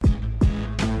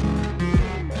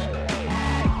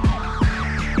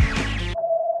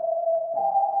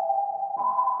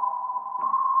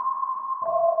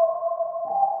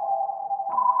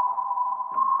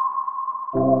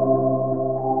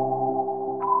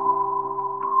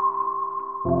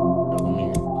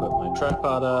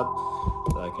tripod up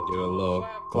so I can do a little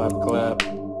clap.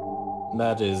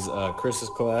 That is Chris's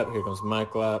clap. Here comes my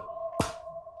clap.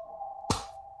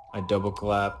 I double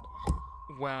clapped.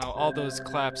 Wow, all those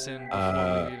claps in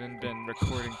before we've even been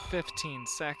recording 15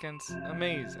 seconds.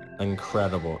 Amazing.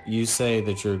 Incredible. You say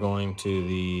that you're going to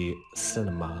the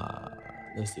cinema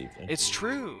this evening. It's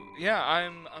true. Yeah,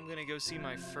 I'm gonna go see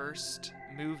my first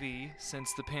movie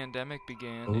since the pandemic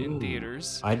began in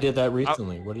theaters. I did that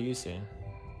recently. What are you seeing?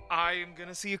 I'm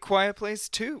gonna see A Quiet Place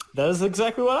 2. That is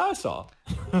exactly what I saw.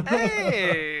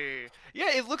 Hey! Yeah,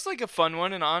 it looks like a fun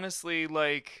one, and honestly,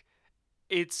 like,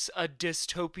 it's a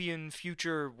dystopian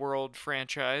future world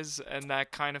franchise, and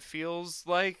that kind of feels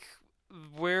like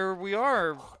where we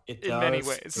are many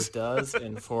ways. It does,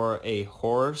 and for a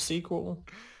horror sequel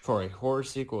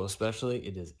especially,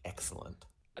 it is excellent.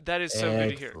 That is so good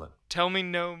to hear. Tell me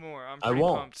no more. I'm pretty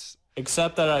pumped.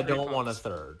 Except that I don't want a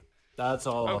third. That's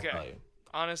all I'll tell you.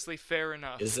 Honestly, fair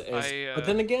enough. But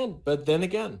then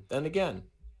again,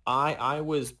 I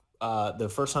was the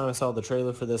first time I saw the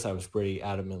trailer for this, I was pretty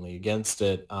adamantly against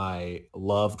it. I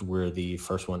loved where the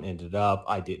first one ended up.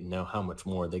 I didn't know how much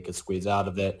more they could squeeze out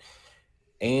of it,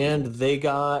 and they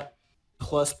got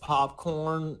plus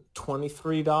popcorn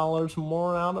 $23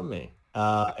 more out of me,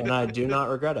 and I do not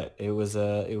regret it. It was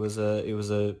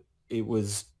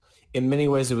in many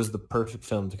ways it was the perfect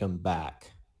film to come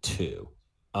back to.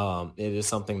 It is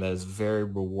something that is very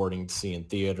rewarding to see in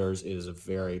theaters. It is a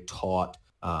very taut,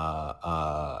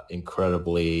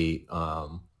 incredibly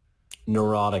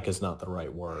neurotic is not the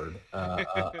right word.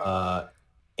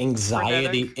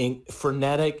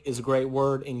 Frenetic is a great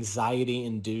word. Anxiety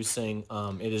inducing.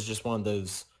 It is just one of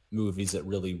those movies that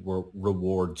really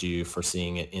rewards you for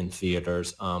seeing it in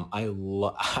theaters. I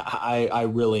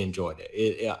really enjoyed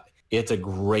it. It's a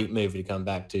great movie to come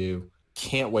back to.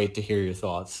 Can't wait to hear your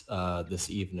thoughts this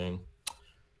evening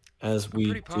as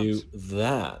we do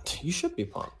that. You should be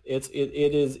pumped. It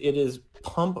is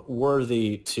pump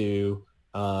worthy to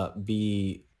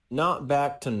be not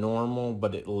back to normal,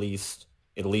 but at least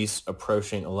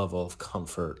approaching a level of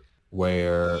comfort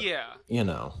where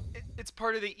it's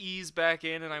part of the ease back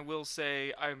in. And I will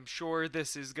say, I'm sure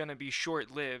this is going to be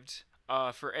short-lived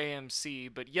for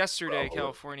AMC, but yesterday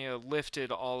California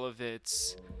lifted all of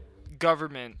its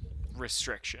government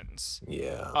restrictions.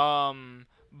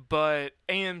 But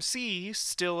AMC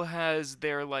still has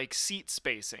their like seat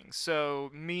spacing, so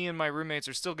me and my roommates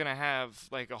are still gonna have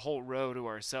like a whole row to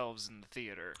ourselves in the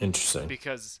theater. Interesting.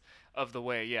 Because of the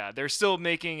way, they're still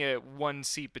making it one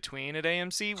seat between at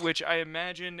AMC, which I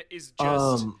imagine is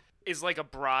just is like a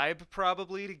bribe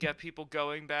probably to get people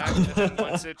going back. And then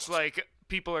once it's like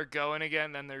people are going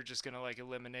again, then they're just gonna like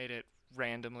eliminate it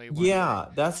randomly.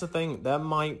 That's the thing. That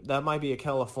might be a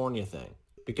California thing,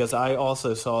 because I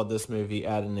also saw this movie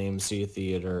at an AMC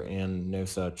theater and no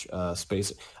such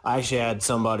space. I actually had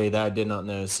somebody that I did not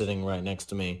know sitting right next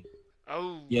to me.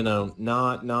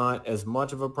 Not as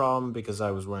much of a problem because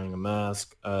I was wearing a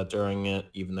mask during it,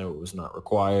 even though it was not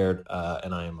required,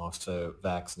 and I am also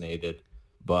vaccinated.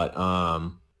 But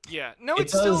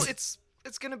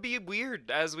it's going to be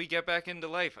weird as we get back into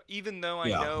life. Even though I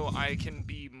know I can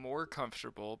be more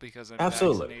comfortable because I'm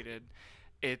vaccinated,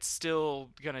 it's still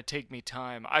going to take me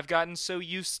time. I've gotten so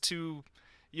used to,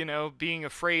 being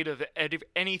afraid of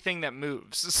anything that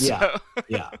moves. So.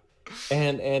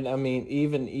 And I mean,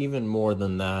 even more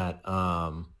than that,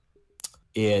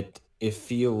 it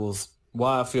feels,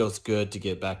 while it feels good to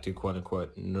get back to quote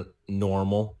unquote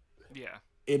normal,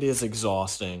 it is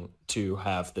exhausting to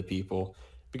have the people.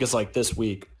 Because like this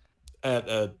week at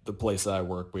the place that I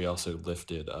work, we also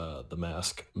lifted the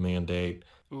mask mandate.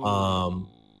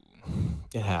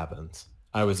 It happens.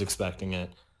 I was expecting it.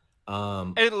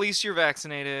 At least you're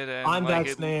vaccinated. And I'm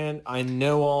vaccinated. I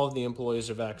know all of the employees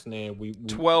are vaccinated.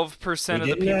 12% of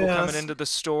the people coming into the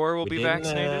store will be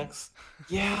vaccinated.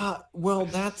 Yeah, well,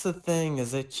 that's the thing,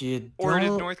 is that you don't... Or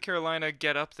did North Carolina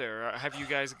get up there? Have you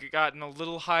guys gotten a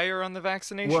little higher on the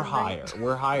vaccination We're rate? higher.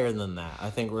 We're higher than that.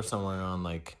 I think we're somewhere around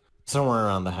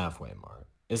the halfway mark.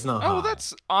 It's not high.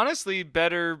 That's honestly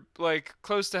better. Like,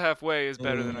 close to halfway is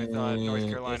better than I thought North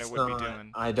Carolina would be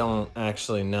doing. I don't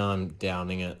actually know. I'm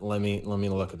doubting it. Let me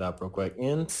look it up real quick.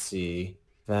 NC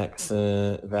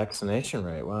vaccination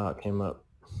rate. Wow, it came up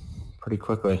pretty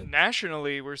quickly.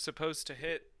 Nationally, we're supposed to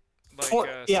hit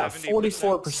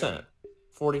 44%.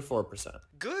 44%.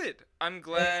 Good. I'm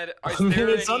glad.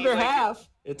 It's under half.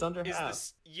 It's under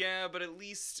half. But at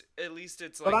least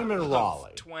it's like. But I'm in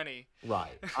Raleigh. 20. Right.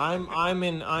 I am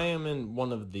in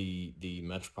one of the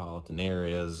metropolitan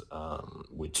areas,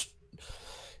 which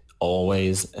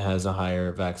always has a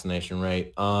higher vaccination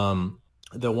rate.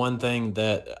 the one thing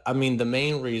that, I mean, the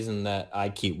main reason that I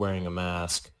keep wearing a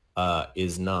mask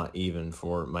is not even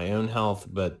for my own health,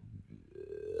 but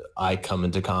I come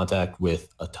into contact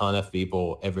with a ton of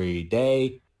people every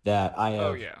day that I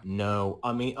have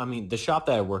I mean, the shop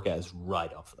that I work at is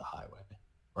right off of the highway,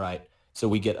 right? So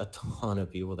we get a ton of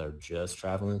people that are just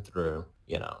traveling through,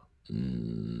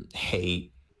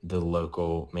 hate the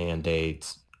local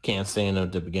mandates, can't stand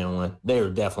them to begin with. They are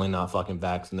definitely not fucking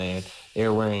vaccinated.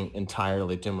 They're wearing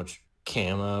entirely too much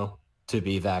camo to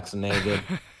be vaccinated.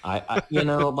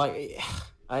 Like,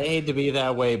 I hate to be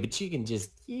that way, but you can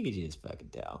just fucking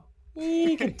tell.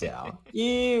 You can tell.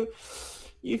 You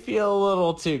feel a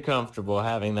little too comfortable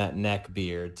having that neck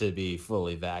beard to be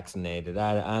fully vaccinated.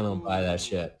 I don't buy that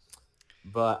shit.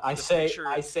 But I say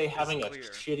having a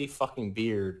shitty fucking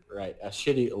beard, right? A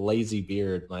shitty lazy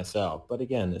beard myself. But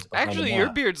again, it's actually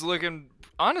your beard's looking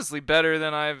honestly better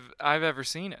than I've ever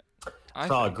seen it. I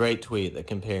saw a great tweet that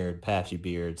compared patchy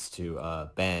beards to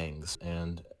bangs,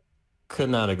 and could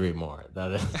not agree more.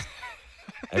 That is,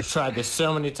 I've tried this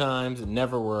so many times, it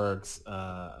never works.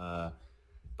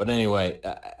 But anyway,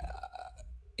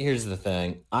 here's the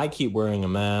thing. I keep wearing a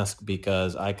mask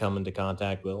because I come into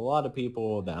contact with a lot of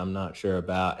people that I'm not sure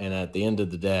about. And at the end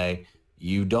of the day,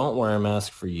 you don't wear a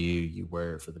mask for you. You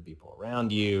wear it for the people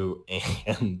around you.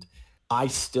 And I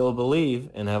still believe,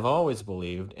 and have always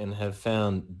believed, and have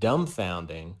found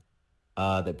dumbfounding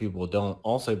that people don't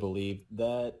also believe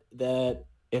that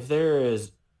if there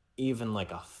is even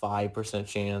like a 5%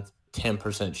 chance,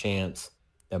 10% chance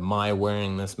that my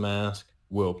wearing this mask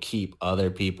will keep other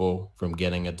people from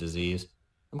getting a disease,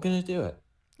 I'm gonna do it.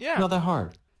 Yeah, it's not that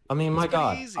hard. I mean, my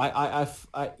God, easy.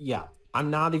 Yeah.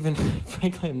 I'm not even,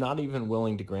 frankly, I'm not even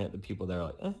willing to grant the people that are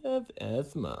like, I have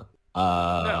asthma.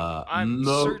 No, I'm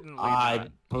certainly not.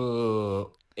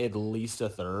 At least a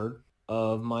third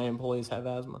of my employees have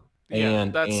asthma. Yeah,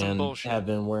 that's some bullshit. Have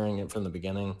been wearing it from the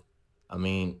beginning. I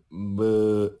mean,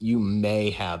 you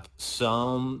may have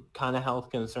some kind of health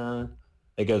concern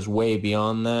that goes way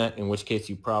beyond that, in which case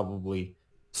you probably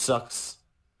sucks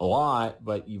a lot,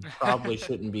 but you probably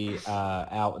shouldn't be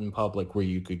out in public where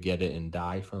you could get it and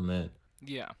die from it.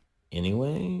 Yeah.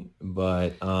 Anyway,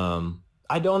 but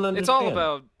I don't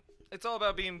understand. It's all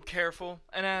about being careful,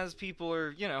 and as people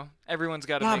are, everyone's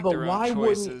got to make their own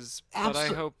choices. But I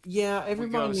hope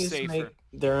everybody needs to make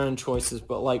their own choices.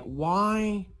 But like,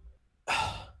 why?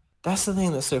 That's the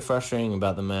thing that's so frustrating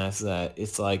about the mask, that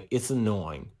it's like, it's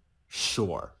annoying,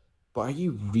 sure, but are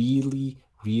you really,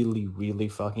 really, really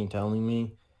fucking telling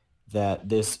me that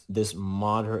this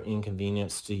moderate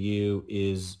inconvenience to you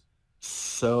is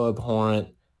so abhorrent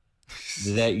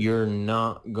that you're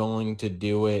not going to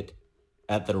do it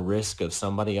at the risk of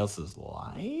somebody else's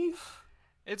life?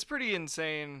 It's pretty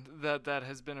insane that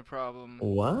has been a problem.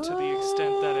 What? To the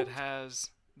extent that it has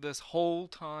this whole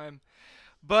time.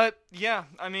 But yeah,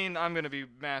 I mean, I'm gonna be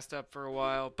masked up for a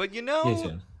while. But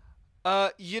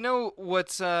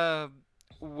what's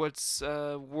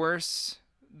worse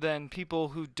than people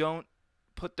who don't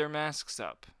put their masks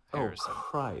up, Harrison? Oh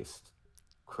Christ,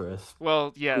 Chris.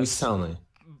 Well, yes. Please tell me.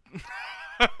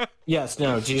 Yes,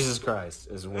 no, Jesus Christ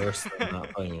is worse than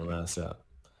not putting your mask up.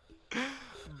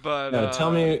 But no,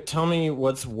 tell me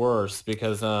what's worse,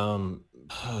 because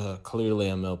clearly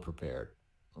I'm ill prepared.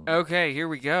 Okay, here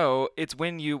we go. It's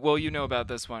when you know about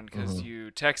this one because you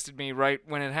texted me right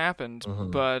when it happened.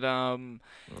 But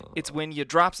it's when you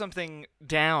drop something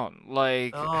down,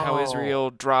 like how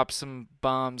Israel dropped some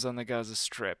bombs on the Gaza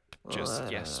Strip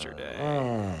just yesterday.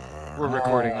 We're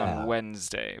recording on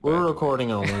Wednesday. We're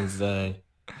recording on Wednesday.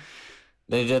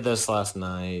 They did this last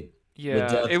night. Yeah,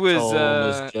 the death toll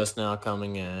is just now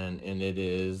coming in, and it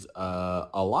is a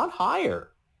lot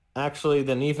higher, actually,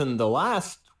 than even the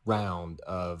last round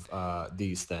of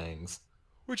these things,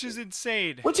 which is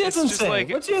insane. Which is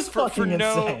fucking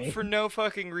insane for no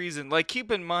fucking reason. Like, keep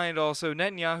in mind also,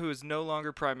 Netanyahu is no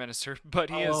longer prime minister,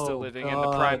 but he is still living in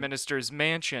the prime minister's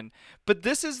mansion. But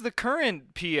this is the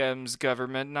current PM's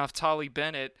government, Naftali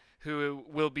Bennett, who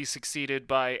will be succeeded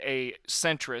by a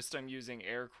centrist. I'm using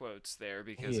air quotes there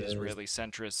because Israeli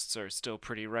centrists are still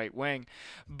pretty right wing,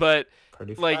 but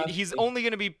he's only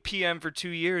going to be PM for 2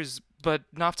 years. But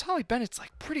Naftali Bennett's like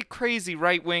pretty crazy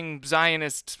right-wing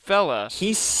Zionist fella.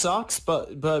 He sucks,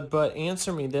 but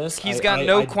answer me this. He's got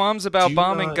no qualms about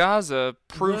bombing Gaza.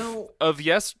 Proof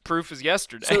is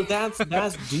yesterday. So that's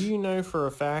do you know for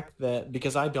a fact that,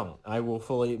 because I don't, I will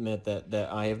fully admit that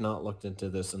I have not looked into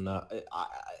this enough.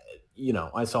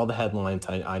 I saw the headlines.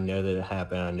 I know that it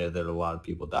happened. I know that a lot of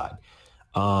people died.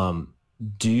 I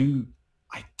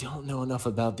don't know enough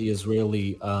about the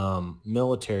Israeli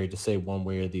military to say one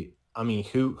way or the. I mean,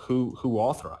 who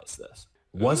authorized this?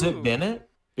 Was it Bennett?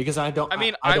 Because I don't. I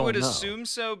mean, I would know. assume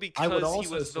so because he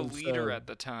was the leader at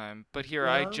the time. But here,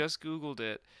 I just Googled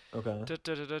it. Okay.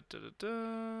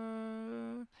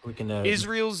 We can.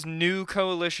 Israel's new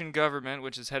coalition government,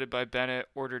 which is headed by Bennett,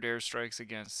 ordered airstrikes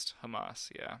against Hamas.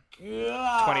 Yeah.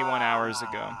 21 hours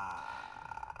ago.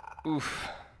 Oof.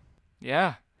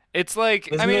 Yeah. It's like,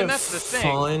 Isn't I mean, that's the thing.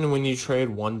 Fun when you trade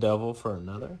one devil for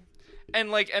another. And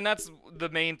that's the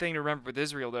main thing to remember with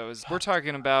Israel, though, is we're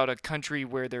talking about a country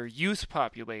where their youth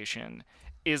population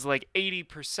is like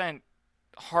 80%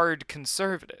 hard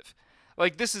conservative.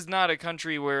 Like, this is not a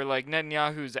country where, like,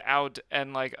 Netanyahu's out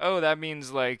and, like, oh, that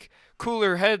means, like,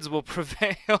 cooler heads will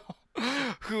prevail.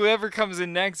 Whoever comes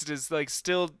in next is, like,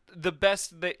 still the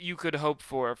best that you could hope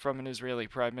for from an Israeli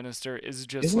prime minister is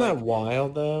just, Isn't that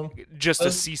wild, though? Just a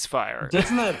ceasefire.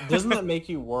 Doesn't that make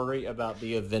you worry about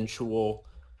the eventual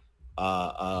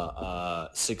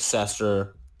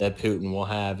successor that Putin will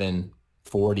have in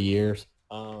 40 years?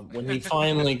 When he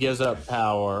finally gives up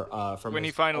power when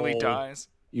he finally dies.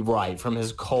 Right, from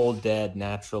his cold, dead,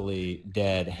 naturally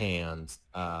dead hands.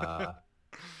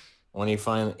 When he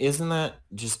finally... Isn't that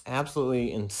just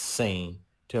absolutely insane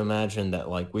to imagine that,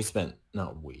 like,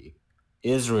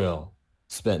 Israel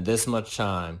spent this much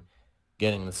time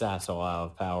getting the Sassel out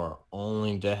of power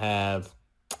only to have,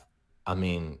 I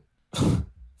mean,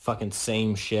 fucking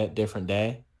same shit, different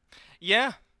day?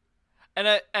 Yeah. And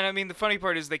I mean, the funny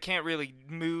part is they can't really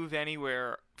move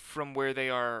anywhere from where they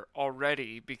are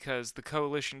already because the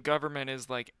coalition government is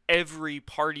like every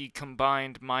party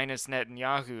combined minus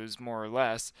Netanyahu's, more or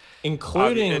less.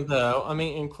 Including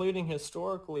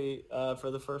historically,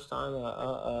 for the first time,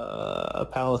 a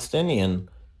Palestinian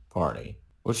party,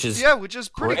 which is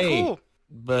pretty great, cool.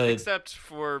 But except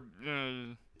for,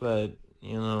 but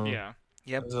you know, yeah,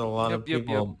 yep. There's a lot of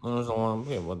people. There's a lot of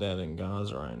people dead in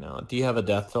Gaza right now. Do you have a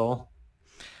death toll?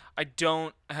 I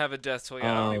don't have a death toll yet.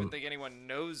 I don't even think anyone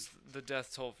knows the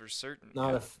death toll for certain.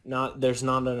 There's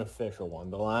not an official one.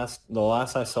 The last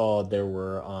I saw, there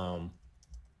were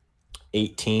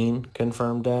 18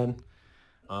 confirmed dead.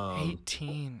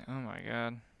 18. Oh my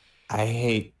god. I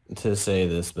hate to say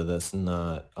this, but that's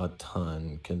not a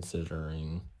ton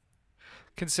considering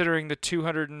the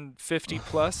 250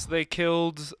 plus they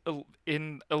killed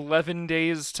in 11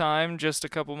 days time just a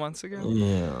couple months ago.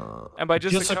 Yeah. And by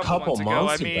just a couple months ago,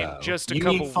 I mean just a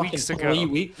couple weeks ago. 3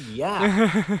 weeks?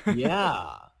 Yeah.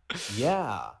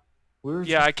 Yeah.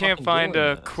 I can't find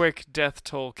a quick death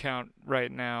toll count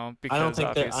right now because I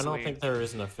don't think there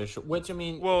is an official. Which I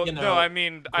mean, well, no, I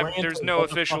mean, there's no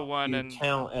official one, and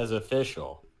count as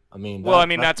official. I mean,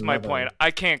 that's my point.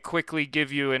 I can't quickly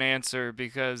give you an answer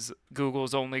because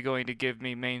Google's only going to give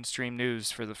me mainstream news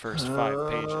for the first 5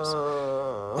 pages.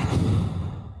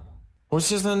 Which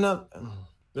is enough.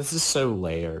 This is so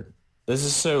layered.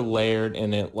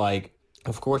 And it, like,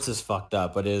 of course, is fucked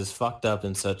up, but it is fucked up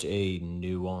in such a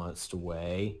nuanced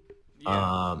way.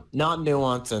 Yeah. Not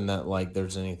nuanced in that, like,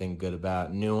 there's anything good about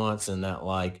it. Nuance in that,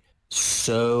 like,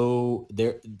 so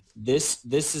there. This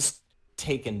is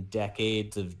taken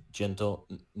decades of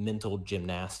mental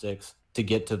gymnastics to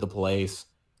get to the place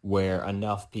where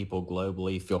enough people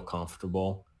globally feel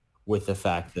comfortable with the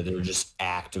fact that they're just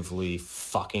actively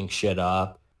fucking shit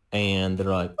up, and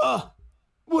they're like,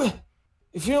 what?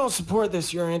 If you don't support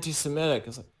this, you're anti-Semitic.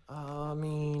 It's like, I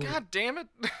mean... God damn it.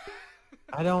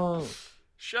 I don't...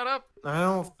 Shut up. I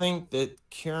don't think that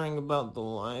caring about the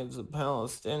lives of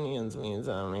Palestinians means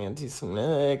I'm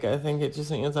anti-Semitic. I think it just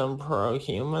means I'm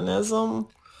pro-humanism.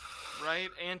 Right?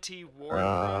 Anti-war.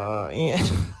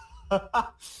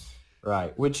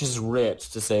 Right. Which is rich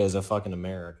to say as a fucking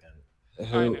American.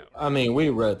 I mean, we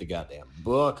wrote the goddamn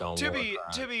book on war crimes.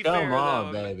 To be Come fair,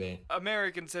 on, though, baby.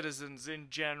 American citizens in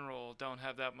general don't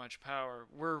have that much power.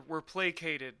 We're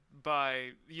placated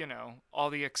by,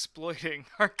 all the exploiting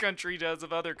our country does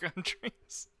of other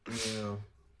countries. Yeah.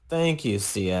 Thank you,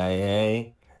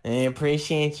 CIA. I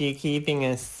appreciate you keeping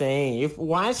us safe.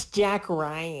 Watch Jack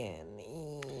Ryan.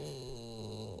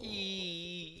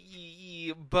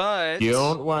 But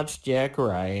don't watch Jack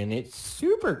Ryan. It's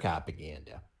super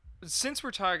propaganda. Since we're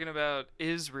talking about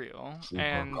Israel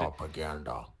and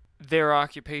propaganda, their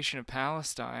occupation of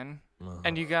Palestine,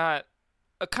 and you got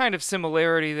a kind of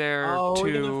similarity there to. Oh,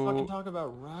 we're gonna fucking talk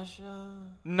about Russia?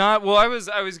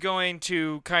 I was going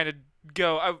to kind of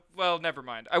go. Never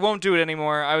mind. I won't do it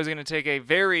anymore. I was going to take a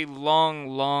very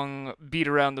long beat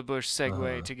around the bush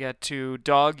segue to get to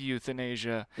dog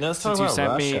euthanasia. Now let's talk about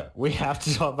Russia. We have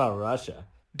to talk about Russia.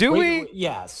 Do we?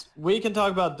 Yes, we can talk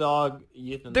about dog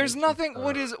euthanasia. There's nothing.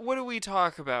 What do we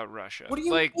talk about Russia? What do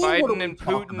you mean? Biden and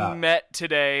Putin met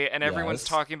today, and everyone's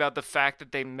talking about the fact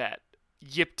that they met.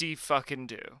 yipty fucking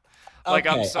do. Like,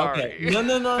 okay, I'm sorry. Okay.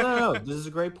 No. This is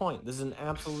a great point. This is an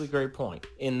absolutely great point.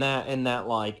 In that,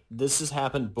 like, this has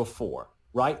happened before,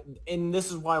 right? And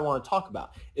this is why I want to talk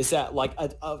about is that like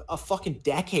a fucking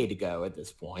decade ago at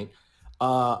this point,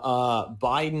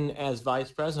 Biden as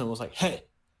vice president was like, hey,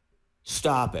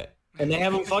 stop it. And they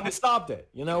haven't fucking stopped it.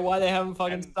 You know why they haven't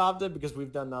fucking stopped it? Because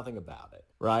we've done nothing about it,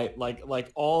 right?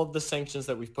 Like all of the sanctions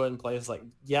that we've put in place, like,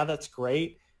 yeah, that's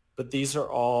great, but these are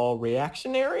all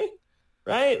reactionary.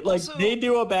 Right? Like also, they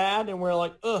do a bad and we're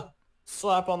like, ugh,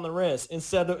 slap on the wrist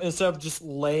instead of just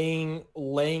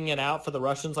laying it out for the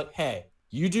Russians like, hey,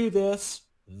 you do this.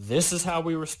 This is how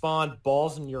we respond.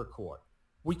 Balls in your court.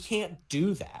 We can't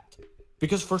do that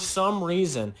because for some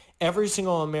reason, every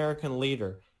single American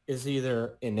leader is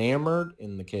either enamored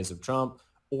in the case of Trump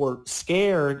or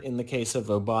scared in the case of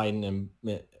Obama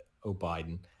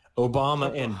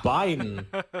and Biden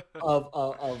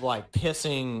of like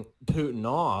pissing Putin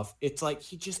off. It's like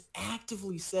he just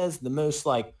actively says the most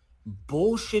like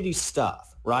bullshitty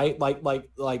stuff, right? Like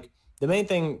the main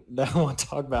thing that I want to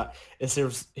talk about is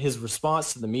his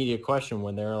response to the media question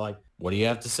when they're like, what do you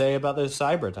have to say about those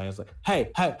cyber attacks? Like,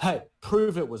 hey,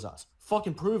 prove it was us.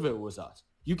 Fucking prove it was us.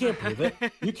 You can't prove it.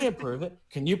 You can't prove it.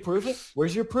 Can you prove it?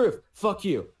 Where's your proof? Fuck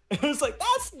you. It was like,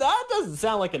 that doesn't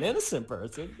sound like an innocent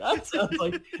person. That sounds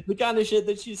like the kind of shit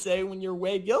that you say when you're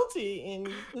way guilty and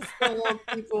you just don't want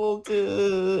people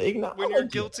to acknowledge when you're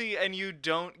guilty and you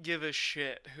don't give a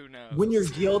shit, who knows? When you're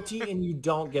guilty and you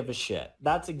don't give a shit.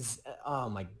 Oh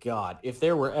my God. If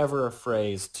there were ever a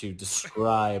phrase to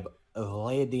describe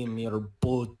Vladimir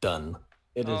Putin,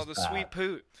 it is the sweet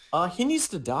poot. He needs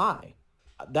to die.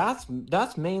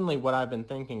 That's mainly what I've been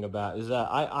thinking about is that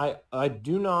I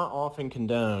do not often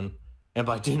condone, and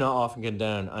by do not often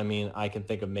condone, I mean I can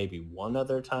think of maybe one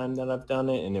other time that I've done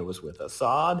it, and it was with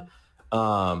Assad.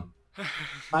 I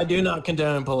do not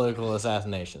condone political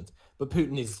assassinations, but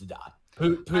Putin needs to die.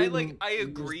 Putin I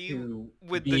agree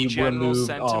with the general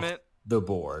sentiment. Off the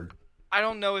board. I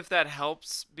don't know if that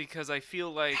helps because I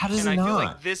feel like, How does it not? Feel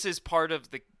like this is part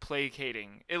of the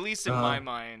placating, at least in my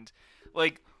mind.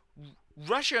 Like,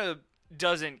 Russia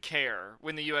doesn't care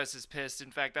when the U.S. is pissed.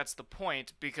 In fact, that's the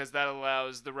point, because that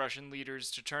allows the Russian leaders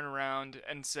to turn around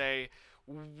and say,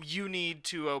 you need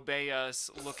to obey us.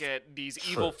 Look at these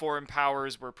evil foreign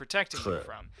powers we're protecting you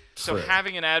from. So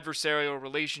having an adversarial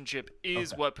relationship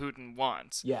is what Putin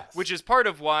wants. Yes. Which is part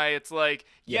of why it's like,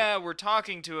 yeah, we're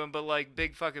talking to him, but like,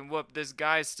 big fucking whoop, this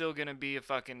guy's still going to be a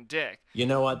fucking dick. You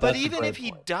know what? But even if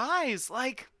he dies,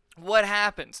 like, what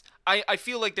happens? I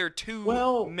feel like there are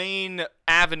two main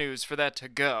avenues for that to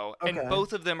go, and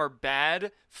both of them are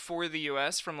bad for the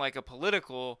U.S. from like a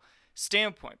political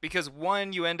standpoint, because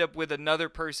one, you end up with another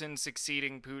person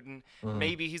succeeding Putin.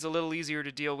 Maybe he's a little easier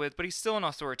to deal with, but he's still an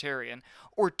authoritarian.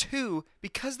 Or two,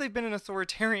 because they've been an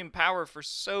authoritarian power for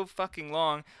so fucking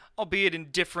long, albeit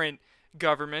in different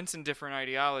governments and different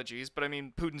ideologies, but I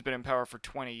mean, Putin's been in power for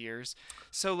 20 years.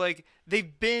 So, like,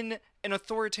 they've been an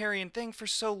authoritarian thing for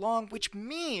so long, which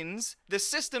means the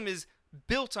system is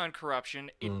built on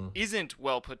corruption. It isn't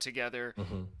well put together.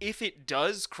 If it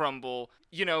does crumble,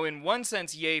 you know, in one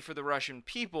sense, yay for the Russian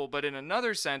people, but in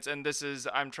another sense, and this is,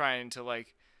 I'm trying to,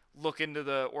 like, look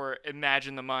into or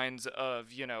imagine the minds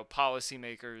of, you know,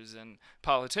 policymakers and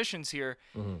politicians here.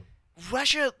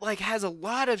 Russia, like, has a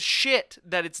lot of shit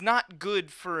that it's not good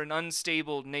for an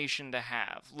unstable nation to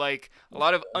have. Like, a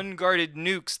lot of unguarded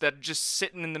nukes that are just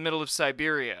sitting in the middle of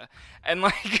Siberia. And,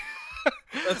 like,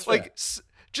 that's like,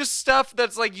 just stuff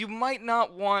that's, like, you might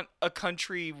not want a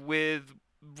country with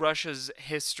Russia's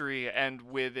history and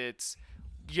with its,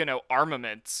 you know,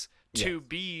 armaments to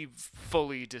be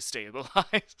fully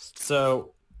destabilized.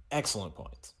 So, excellent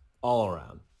points all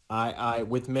around. I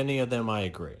with many of them, I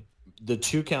agree. The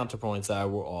two counterpoints that I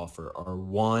will offer are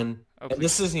one, and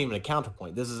this isn't even a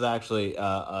counterpoint. This is actually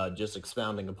just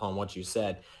expounding upon what you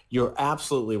said. You're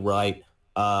absolutely right.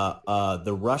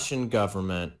 The Russian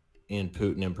government, and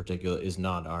Putin in particular, is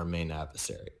not our main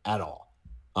adversary at all.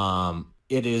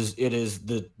 It is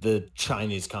the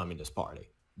Chinese Communist Party.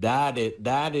 That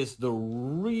is the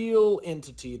real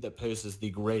entity that poses the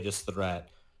greatest threat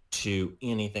to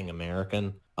anything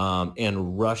American.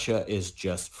 And Russia is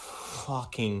just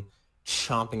fucking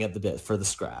chomping at the bit for the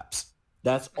scraps.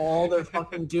 That's all they're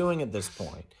fucking doing at this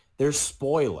point. They're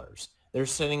spoilers. They're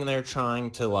sitting there trying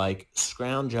to like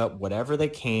scrounge up whatever they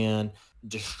can,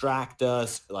 distract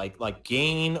us, like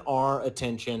gain our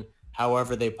attention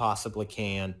however they possibly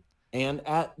can. And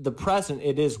at the present,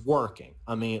 it is working.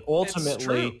 I mean,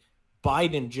 ultimately,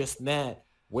 Biden just met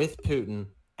with Putin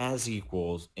as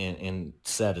equals and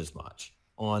said as much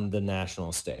on the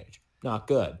national stage. Not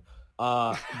good.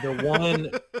 The one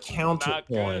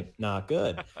counterpoint, not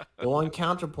good. The one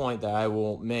counterpoint that I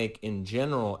will make in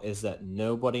general is that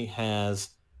nobody has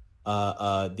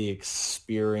the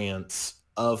experience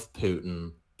of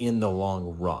Putin in the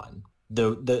long run.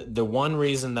 The one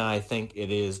reason that I think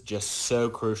it is just so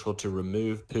crucial to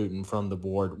remove Putin from the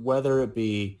board, whether it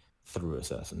be through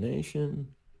assassination,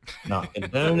 not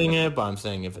condoning it, but I'm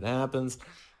saying if it happens,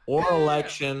 or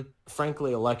election.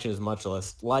 Frankly, election is much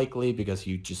less likely because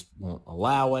you just won't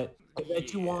allow it.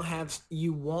 That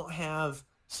you won't have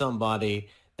somebody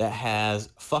that has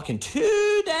fucking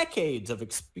 2 decades of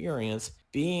experience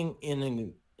being in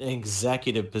an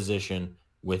executive position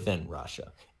within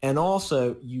Russia. And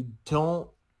also, you don't,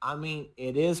 I mean,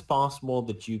 it is possible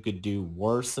that you could do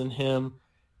worse than him,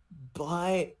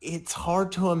 but it's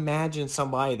hard to imagine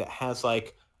somebody that has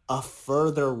like a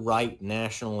further right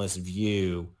nationalist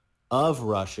view of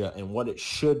Russia and what it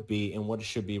should be and what it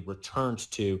should be returned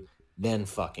to than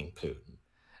fucking Putin.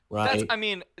 Right? I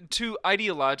mean, to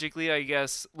ideologically, I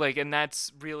guess, like, and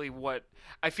that's really what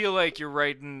I feel like you're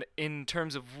right in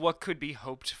terms of what could be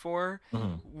hoped for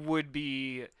would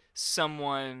be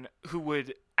someone who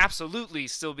would absolutely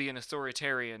still be an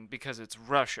authoritarian because it's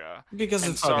Russia. Because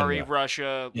it's sorry,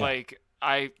 Russia. Yeah.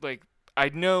 I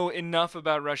know enough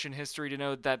about Russian history to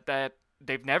know that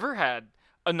they've never had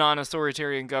a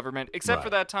non-authoritarian government, except for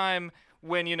that time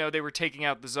when, you know, they were taking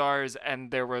out the czars and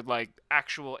there were like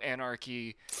actual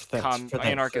anarchist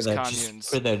communes.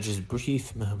 For that just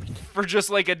brief moment. For just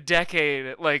like a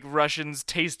decade, like Russians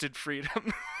tasted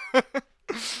freedom.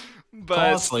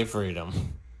 Costly freedom.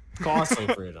 Costly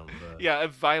freedom. But... yeah,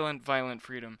 violent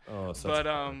freedom. Oh, such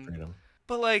freedom.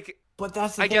 But like, but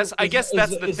that's the I thing. guess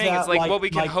that's the thing. It's like what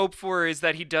we can hope for is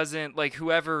that he doesn't, like,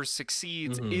 whoever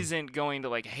succeeds isn't going to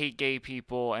like hate gay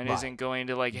people and isn't going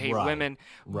to like hate women.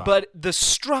 But the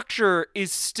structure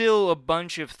is still a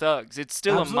bunch of thugs. It's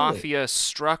still a mafia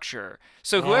structure.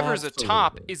 So whoever's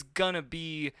atop is gonna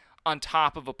be on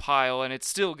top of a pile, and it's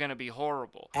still gonna be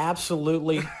horrible.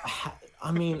 Absolutely.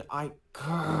 I mean,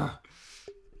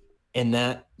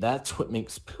 and that's what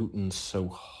makes Putin so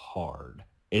hard.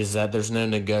 Is that there's no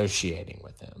negotiating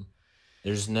with him.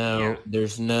 There's no,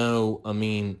 I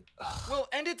mean... Well,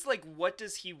 and it's like, what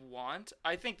does he want?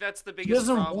 I think that's the biggest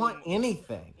problem. He doesn't want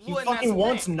anything. He fucking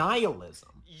wants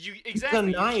nihilism. Exactly.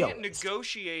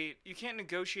 You can't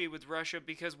negotiate with Russia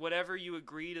because whatever you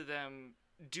agree to them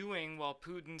doing while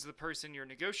Putin's the person you're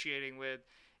negotiating with,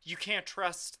 you can't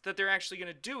trust that they're actually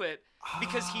going to do it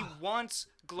because he wants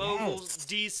global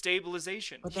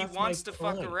destabilization. He wants to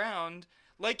fuck around...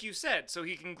 like you said, so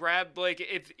he can grab, like,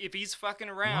 if he's fucking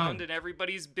around and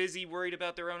everybody's busy worried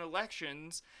about their own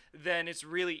elections, then it's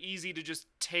really easy to just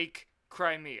take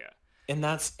Crimea. And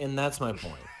that's my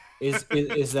point.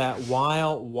 Is that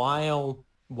while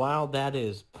that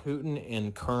is Putin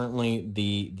and currently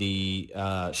the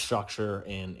structure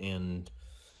and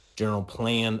general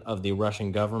plan of the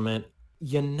Russian government,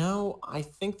 you know, I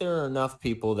think there are enough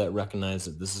people that recognize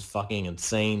that this is fucking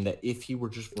insane, that if he were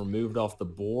just removed off the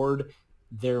board,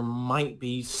 there might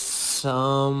be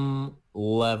some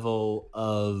level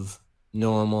of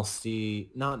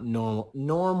normalcy, not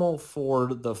normal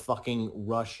for the fucking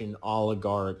Russian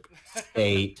oligarch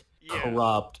state,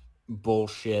 corrupt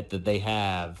bullshit that they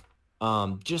have.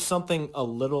 Just something a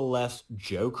little less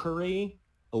jokery,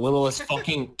 a little less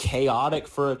fucking chaotic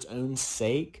for its own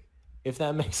sake, if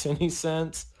that makes any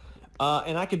sense.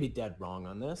 And I could be dead wrong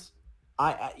on this.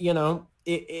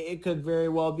 It could very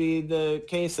well be the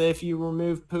case that if you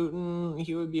remove Putin,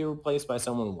 he would be replaced by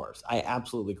someone worse. I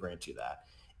absolutely grant you that.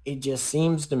 It just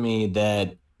seems to me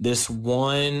that this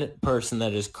one person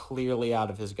that is clearly out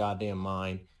of his goddamn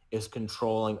mind is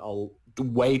controlling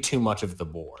way too much of the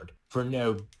board for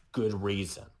no good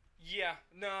reason. Yeah,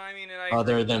 no, I mean...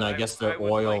 other than, I guess, their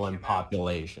oil and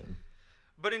population.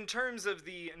 But in terms of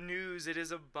the news, it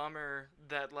is a bummer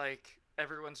that, like...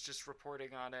 everyone's just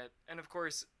reporting on it, and of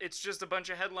course it's just a bunch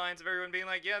of headlines of everyone being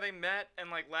like, yeah, they met,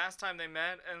 and like last time they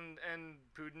met and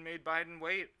Putin made Biden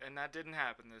wait, and that didn't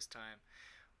happen this time.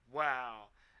 Wow.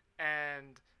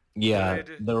 And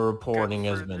the reporting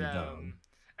has been done.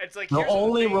 It's like the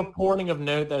only reporting of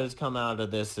note that has come out of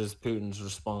this is Putin's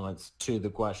response to the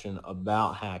question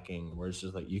about hacking, where it's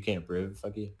just like, you can't prove it,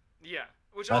 fuck you. Yeah,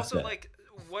 which That's also it. Like,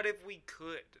 what if we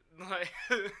could, like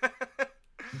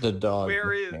the dog.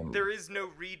 There is no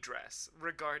redress,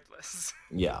 regardless.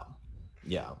 Yeah.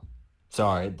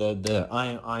 Sorry,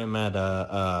 I'm at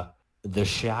the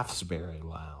Shaftesbury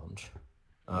Lounge,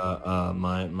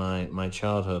 my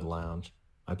childhood lounge,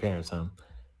 my parents' home,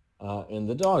 and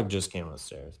the dog just came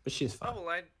upstairs, but she's fine. Oh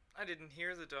well, I didn't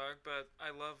hear the dog, but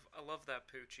I love that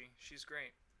Poochie. She's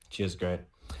great. She was great.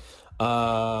 You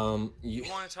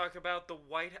want to talk about the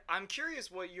White? I'm curious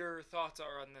what your thoughts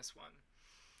are on this one.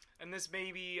 And this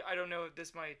maybe, I don't know if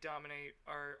this might dominate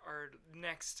our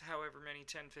next however many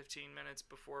 10, 15 minutes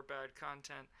before bad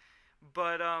content.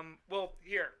 But, well,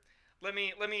 here, let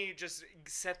me just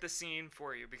set the scene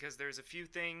for you, because there's a few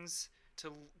things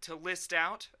to list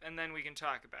out, and then we can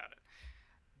talk about it.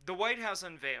 The White House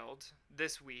unveiled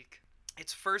this week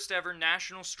its first ever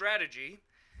national strategy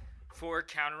for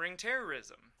countering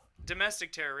terrorism.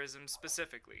 Domestic terrorism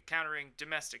specifically, countering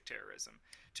domestic terrorism.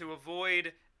 To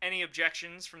avoid any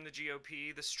objections from the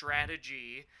GOP, the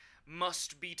strategy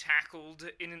must be tackled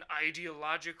in an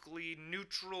ideologically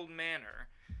neutral manner,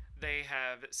 they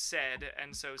have said,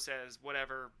 and so says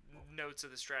whatever notes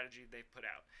of the strategy they've put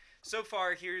out. So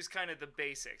far, here's kind of the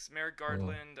basics. Merrick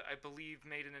Garland, I believe,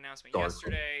 made an announcement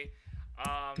yesterday,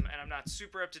 and I'm not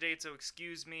super up to date, so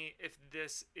excuse me if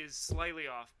this is slightly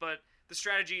off, but the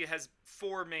strategy has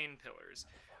 4 main pillars,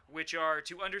 which are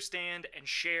to understand and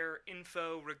share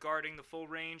info regarding the full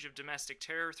range of domestic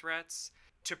terror threats,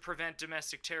 to prevent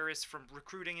domestic terrorists from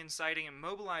recruiting, inciting, and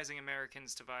mobilizing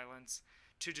Americans to violence,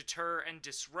 to deter and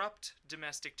disrupt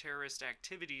domestic terrorist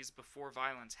activities before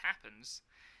violence happens,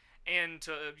 and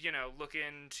to, look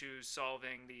into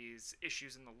solving these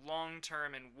issues in the long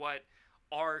term and what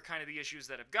are kind of the issues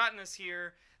that have gotten us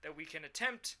here that we can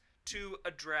attempt to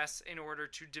address in order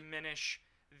to diminish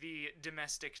the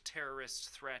domestic terrorist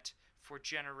threat for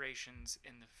generations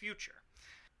in the future.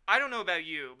 I don't know about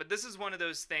you, but this is one of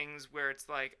those things where it's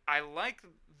like, I like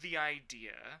the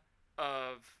idea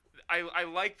of, I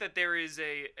like that there is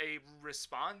a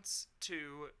response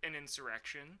to an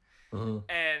insurrection,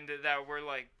 and that we're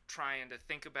like trying to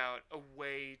think about a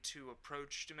way to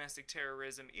approach domestic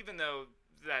terrorism, even though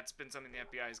that's been something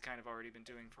the FBI has kind of already been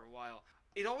doing for a while.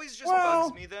 It always just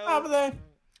bugs me, though. Have they?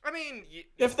 I mean,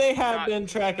 if they had been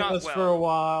tracking us for a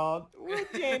while,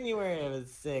 January of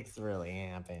 6th really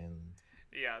happened.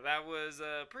 Yeah, that was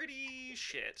a pretty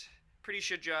shit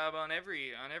job on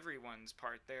everyone's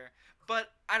part there.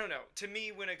 But I don't know. To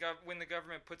me, when the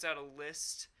government puts out a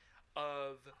list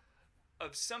of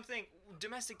something,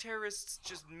 domestic terrorists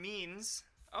just means.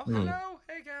 Oh, hello,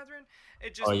 hey Catherine.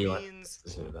 It just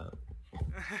means.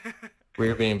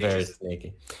 We're being very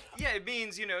sneaky. Yeah, it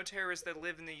means, terrorists that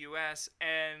live in the U.S.,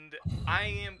 and I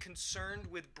am concerned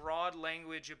with broad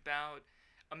language about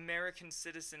American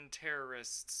citizen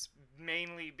terrorists,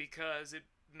 mainly because it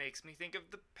makes me think of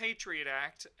the Patriot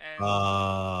Act,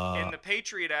 and in the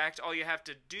Patriot Act, all you have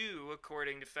to do,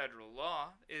 according to federal law,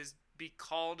 is be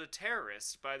called a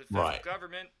terrorist by the federal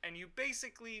government, and you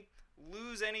basically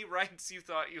lose any rights you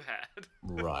thought you had.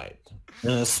 Right.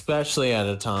 And especially at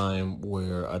a time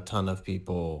where a ton of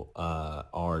people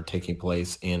are taking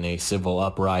place in a civil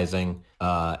uprising,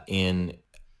 in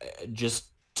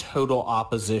just total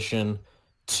opposition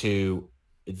to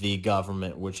the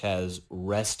government, which has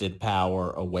wrested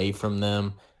power away from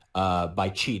them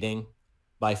by cheating,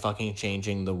 by fucking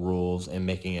changing the rules and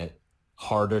making it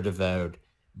harder to vote,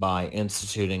 by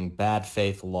instituting bad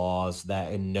faith laws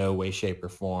that in no way, shape, or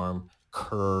form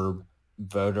curb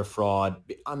voter fraud.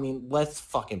 I mean, let's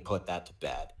fucking put that to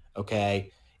bed,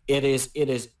 okay? It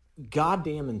is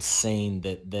goddamn insane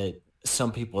that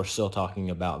some people are still talking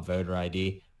about voter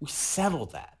ID. We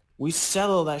settled that. We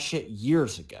settled that shit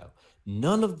years ago.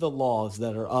 None of the laws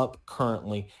that are up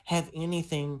currently have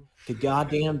anything to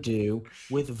goddamn do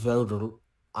with voter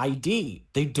ID.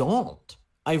 They don't.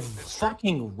 I've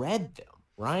fucking read them,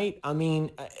 right? I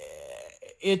mean,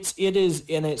 it is,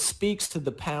 and it speaks to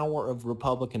the power of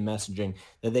Republican messaging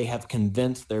that they have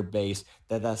convinced their base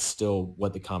that that's still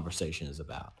what the conversation is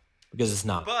about. Because it's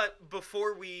not. But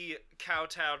before we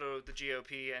kowtow to the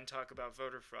GOP and talk about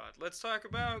voter fraud, let's talk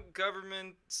about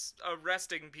governments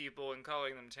arresting people and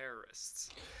calling them terrorists.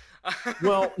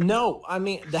 Well, no, I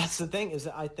mean, that's the thing is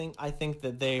that I think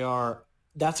that they are.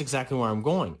 That's exactly where I'm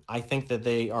going. I think that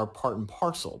they are part and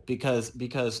parcel because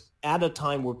at a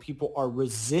time where people are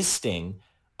resisting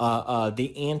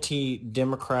the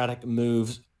anti-democratic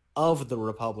moves of the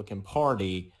Republican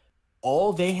Party,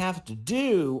 all they have to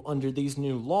do under these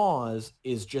new laws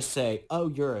is just say, "Oh,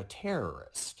 you're a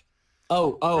terrorist.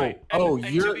 You're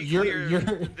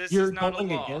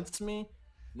going against me."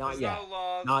 Not yet. Not a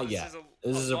law. Not yet.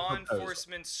 This is a law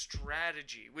enforcement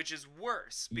strategy, which is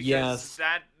worse because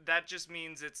that just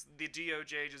means it's the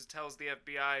DOJ just tells the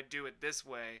FBI do it this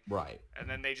way, right? And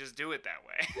then they just do it that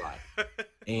way, right?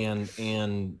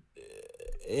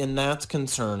 and that's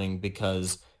concerning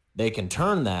because they can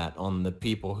turn that on the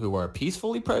people who are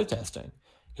peacefully protesting,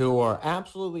 who are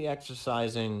absolutely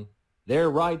exercising their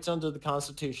rights under the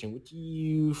Constitution, which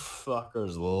you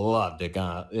fuckers love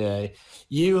to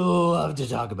you love to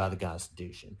talk about the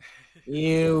Constitution.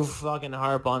 You fucking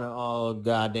harp on it all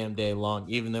goddamn day long,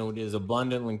 even though it is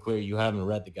abundantly clear you haven't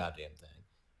read the goddamn thing.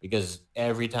 Because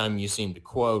every time you seem to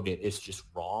quote it, it's just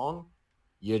wrong.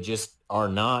 You just are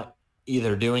not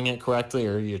either doing it correctly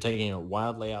or you're taking it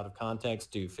wildly out of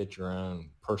context to fit your own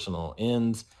personal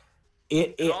ends.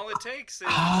 All it takes is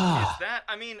that.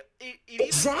 I mean, it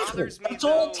exactly. Even bothers me. That's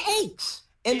all it takes.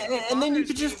 And then you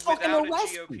could just fucking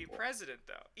arrest a GOP people. President,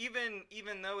 though.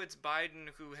 Even though it's Biden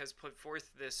who has put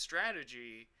forth this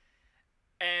strategy,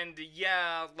 and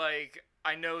yeah, like,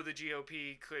 I know the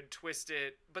GOP could twist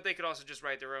it, but they could also just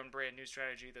write their own brand new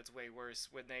strategy that's way worse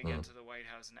when they get to the White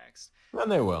House next. And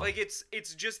they will. Like, it's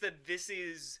just that this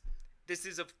is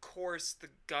of course the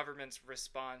government's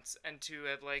response, and to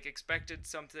have like expected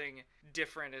something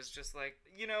different is just like,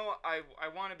 you know, I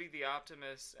want to be the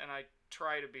optimist, and I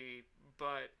try to be,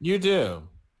 but you do.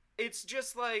 It's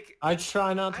just like I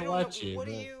try not to let you. What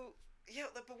do you? Yeah,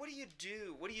 but what do you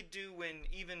do? What do you do when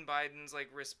even Biden's like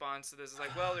response to this is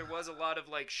like, well, there was a lot of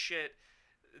like shit,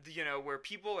 you know, where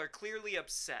people are clearly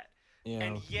upset. Yeah.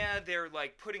 And yeah, they're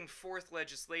like putting forth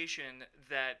legislation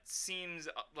that seems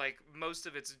like most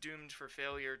of it's doomed for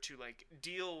failure to like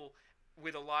deal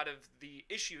with a lot of the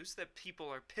issues that people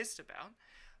are pissed about.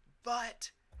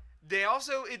 But they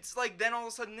also, it's like then all of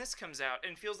a sudden this comes out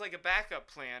and feels like a backup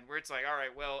plan where it's like, all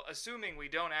right, well, assuming we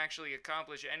don't actually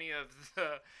accomplish any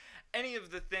of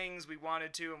the things we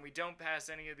wanted to, and we don't pass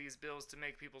any of these bills to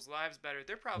make people's lives better,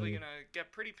 they're probably going to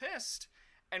get pretty pissed.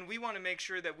 And we want to make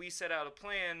sure that we set out a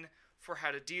plan for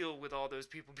how to deal with all those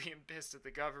people being pissed at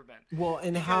the government. Well,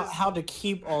 and how to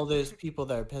keep all those people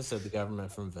that are pissed at the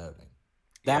government from voting.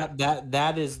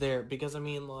 That is there, because I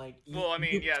mean, like, well, I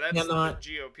mean, yeah, that's the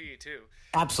GOP too.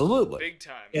 Absolutely, big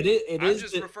time. I'm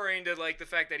just referring to like the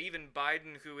fact that even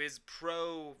Biden, who is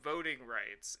pro voting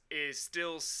rights, is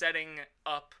still setting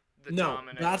up the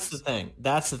dominoes. That's the thing.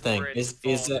 That's the thing. Is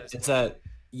that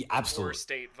absolutely for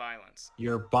state violence.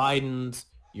 Your Bidens,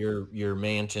 your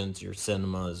mansions, your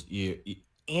cinemas,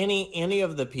 any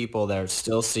of the people that are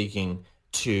still seeking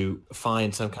to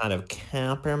find some kind of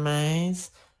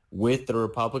compromise with the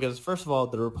Republicans. First of all,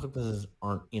 the Republicans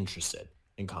aren't interested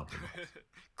in compromise.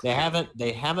 They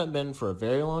haven't been for a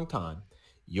very long time.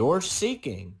 You're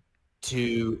seeking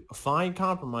to find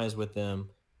compromise with them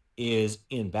is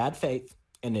in bad faith,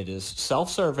 and it is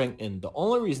self-serving, and the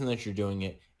only reason that you're doing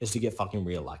it is to get fucking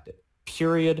reelected.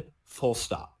 Period. Full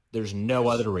stop. There's no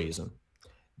other reason.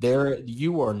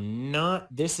 You are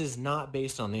not, this is not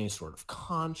based on any sort of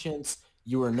conscience.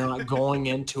 You are not going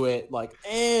into it like,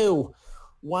 oh,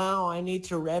 wow, I need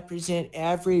to represent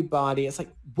everybody. It's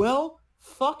like, well,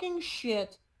 fucking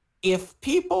shit. If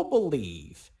people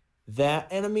believe that,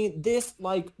 and I mean, this,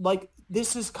 like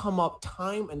this has come up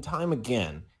time and time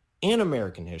again in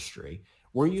American history,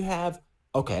 where you have,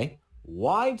 okay,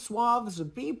 wide swaths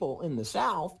of people in the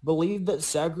South believe that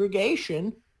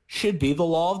segregation should be the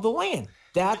law of the land.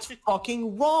 That's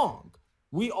fucking wrong.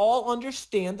 We all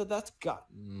understand that that's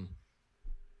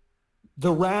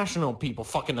the rational people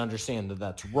fucking understand that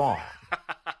that's wrong.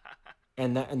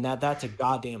 and that's a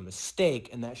goddamn mistake,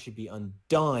 and that should be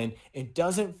undone. It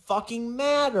doesn't fucking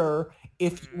matter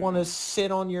if you want to sit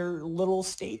on your little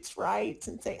states' rights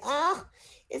and say,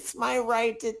 it's my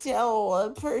right to tell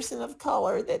a person of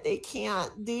color that they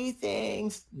can't do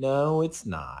things. No, it's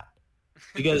not.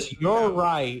 Because your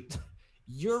rights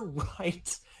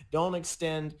don't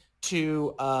extend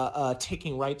to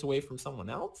taking rights away from someone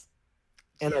else.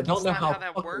 And I don't know how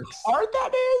that works. Hard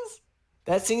that is.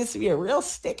 That seems to be a real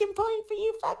sticking point for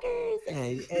you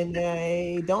fuckers. And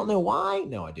I don't know why.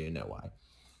 No, I do know why.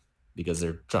 Because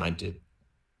they're trying to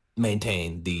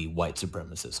maintain the white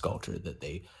supremacist culture that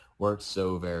they worked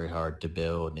so very hard to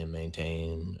build and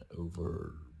maintain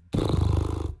over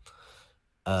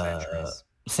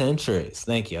centuries.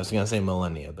 Thank you. I was going to say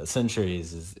millennia, but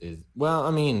centuries is well, I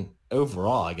mean,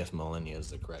 overall, I guess millennia is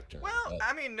the correct term. Well,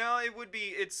 I mean, no,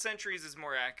 it's centuries is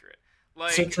more accurate.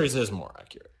 Like, centuries is more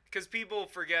accurate. Because people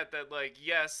forget that, like,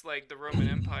 yes, like the Roman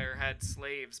Empire had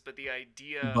slaves, but the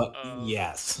idea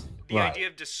idea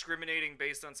of discriminating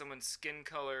based on someone's skin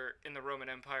color in the Roman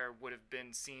Empire would have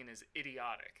been seen as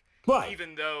idiotic. Right.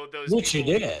 Even though those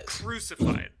people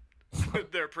crucified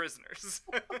their prisoners.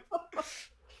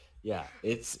 Yeah,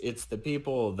 it's the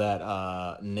people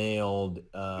that nailed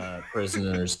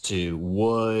prisoners to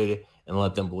wood and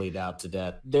let them bleed out to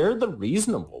death. They're the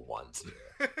reasonable ones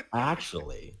here,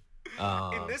 actually.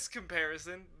 In this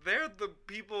comparison, they're the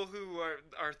people who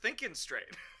are thinking straight.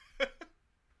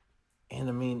 And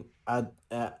I mean, on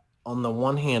the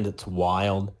one hand, it's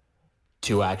wild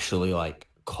to actually like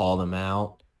call them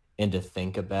out and to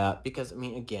think about, because I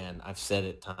mean, again, I've said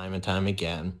it time and time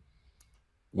again,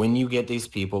 when you get these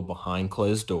people behind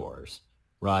closed doors,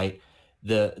 right?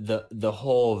 The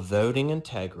whole voting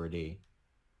integrity,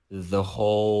 the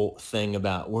whole thing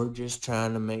about we're just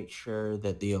trying to make sure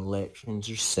that the elections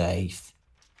are safe.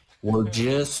 We're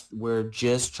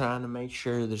just trying to make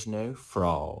sure there's no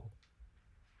fraud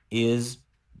is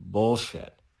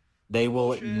bullshit. They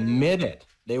will admit it.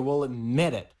 They will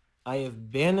admit it. I have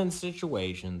been in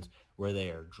situations where they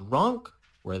are drunk,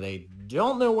 where they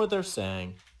don't know what they're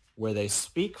saying, where they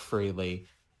speak freely,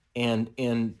 and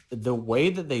in the way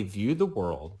that they view the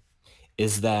world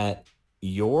is that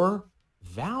your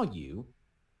value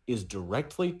is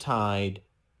directly tied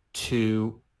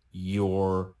to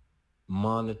your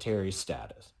monetary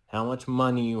status. How much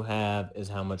money you have is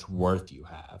how much worth you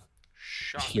have.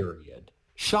 Shocker. Period.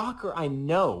 Shocker, I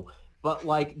know. But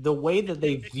like the way that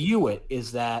they view it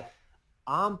is that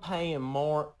I'm paying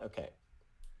more. Okay.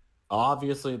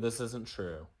 Obviously, this isn't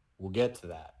true. We'll get to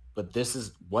that. But this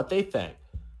is what they think.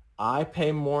 I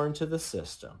pay more into the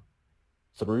system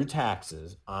through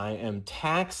taxes. I am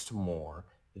taxed more.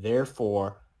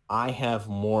 Therefore, I have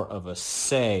more of a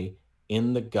say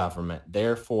in the government.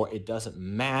 Therefore, it doesn't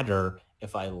matter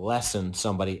if I lessen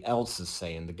somebody else's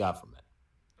say in the government.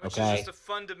 Which is just a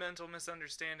fundamental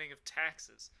misunderstanding of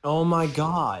taxes. Oh my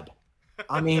God.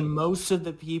 I mean, most of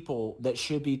the people that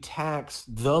should be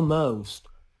taxed the most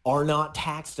are not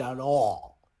taxed at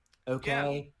all.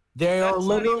 Okay? Yeah. They are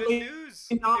literally news.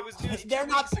 They're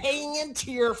not paying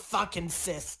into your fucking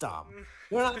system.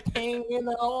 They're not paying in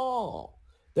at all.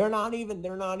 They're not even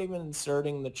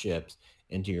inserting the chips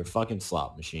into your fucking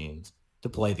slot machines to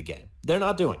play the game. They're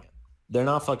not doing it. They're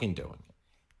not fucking doing it.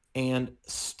 And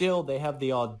still they have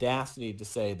the audacity to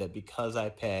say that because I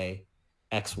pay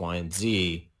X, Y, and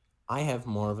Z, I have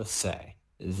more of a say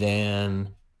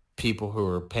than people who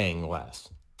are paying less.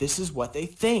 This is what they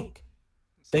think.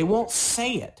 They won't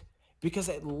say it because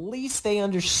at least they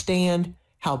understand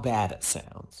how bad it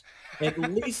sounds. At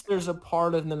least there's a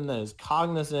part of them that is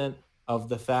cognizant of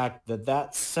the fact that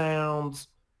that sounds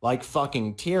like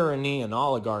fucking tyranny and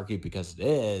oligarchy, because it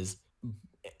is.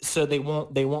 So they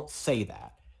won't say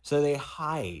that. So they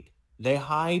hide. They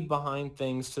hide behind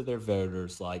things to their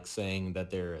voters, like saying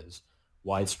that there is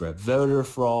widespread voter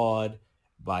fraud,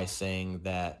 by saying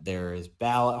that there is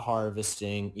ballot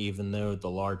harvesting, even though the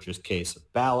largest case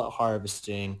of ballot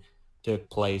harvesting took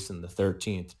place in the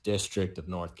 13th district of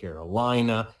North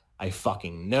Carolina. I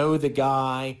fucking know the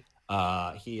guy.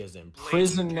 He is in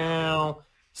prison now.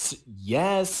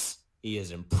 Yes, he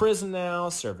is in prison now,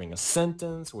 serving a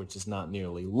sentence, which is not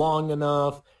nearly long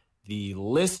enough. The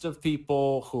list of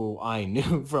people who I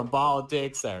knew from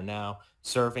politics that are now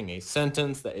serving a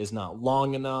sentence that is not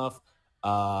long enough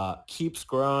keeps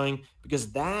growing,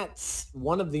 because that's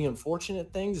one of the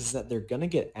unfortunate things, is that they're going to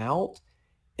get out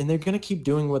and they're going to keep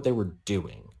doing what they were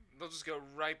doing. They'll just go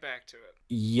right back to it.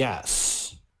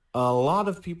 Yes. A lot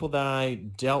of people that I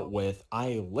dealt with,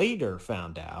 I later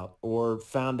found out, or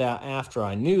found out after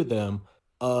I knew them,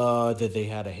 that they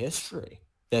had a history,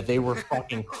 that they were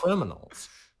fucking criminals,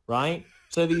 right?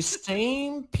 So these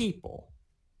same people,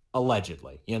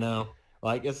 allegedly, you know,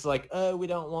 like, it's like, oh, we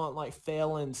don't want, like,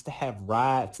 felons to have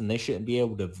rights and they shouldn't be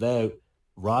able to vote.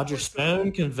 Roger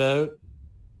Stone can vote.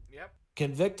 Yep.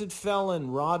 Convicted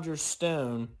felon Roger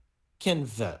Stone can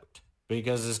vote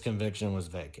because his conviction was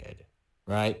vacated,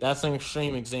 right? That's an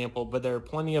extreme example, but there are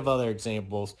plenty of other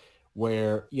examples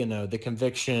where, you know, the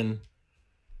conviction,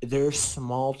 they're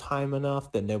small time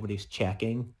enough that nobody's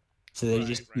checking. So they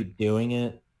just keep doing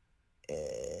it.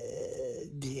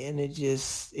 And it's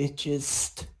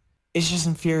just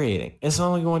infuriating. It's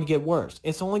only going to get worse.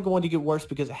 It's only going to get worse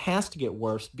because it has to get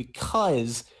worse,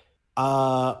 because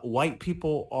white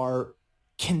people are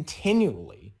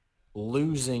continually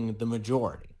losing the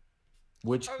majority,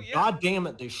 which, God damn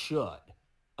it, they should.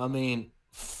 I mean,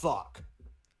 fuck.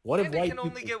 What if white people...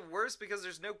 only get worse because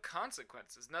there's no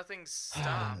consequences. Nothing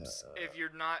stops if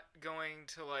you're not going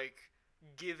to, like,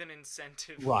 give an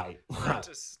incentive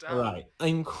to stop. Right.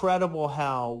 Incredible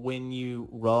how when you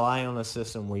rely on a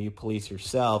system where you police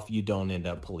yourself, you don't end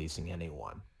up policing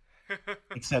anyone.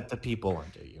 Except the people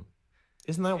under you.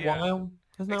 Isn't that wild?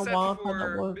 Isn't that wild how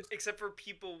that works? Except for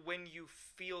people when you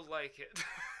feel like it.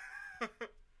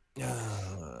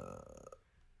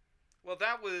 Well,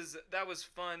 that was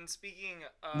fun. Speaking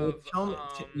of...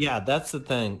 yeah, that's the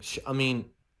thing. I mean,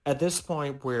 at this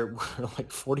point, we're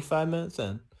like 45 minutes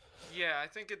in. Yeah, I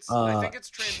think it's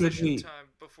transition time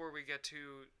before we get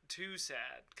too sad,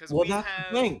 because that's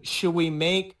the thing. Should we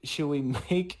make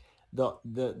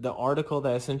the article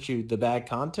that I sent you, the bad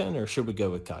content, or should we go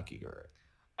with Kakiguri?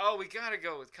 Oh, we gotta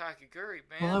go with Kakiguri,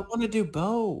 man. Well, I want to do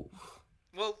both.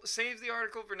 Well, save the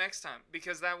article for next time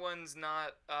because that one's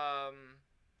not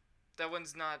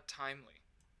timely.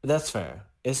 That's fair.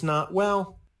 It's not,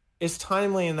 well, it's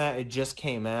timely in that it just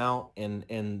came out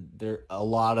and there a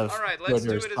lot of. All right, let's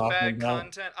do it as bad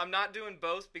content. I'm not doing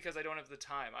both because I don't have the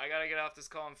time. I gotta get off this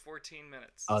call in 14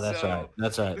 minutes. Oh, that's right.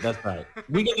 That's right.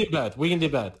 We can do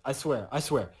both. I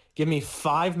swear. Give me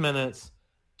 5 minutes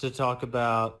to talk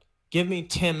about. Give me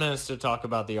 10 minutes to talk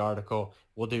about the article.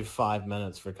 We'll do 5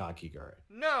 minutes for Kakiguri.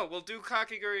 No, we'll do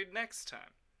Kakiguri next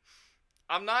time.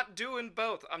 I'm not doing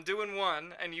both. I'm doing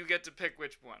one, and you get to pick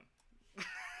which one.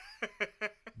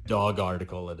 Dog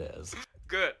article it is.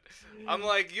 Good. I'm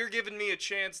like, you're giving me a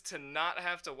chance to not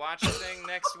have to watch a thing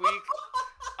next week.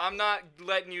 I'm not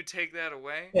letting you take that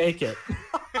away. Take it.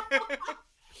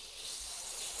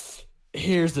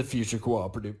 Here's the future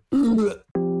cooperative.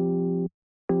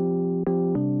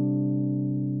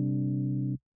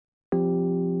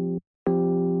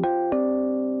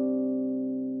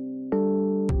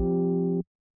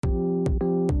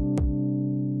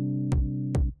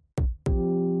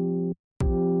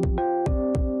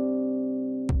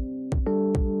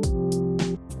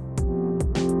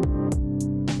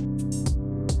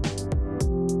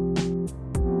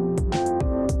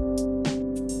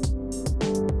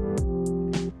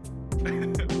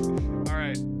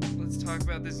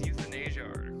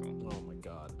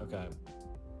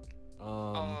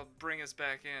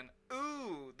 Back in.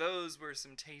 Ooh, those were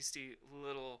some tasty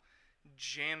little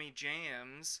jammy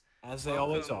jams. As they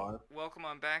always are. Welcome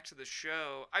on back to the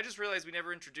show. I just realized we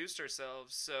never introduced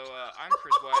ourselves, so I'm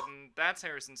Chris Wyden. That's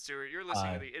Harrison Stewart. You're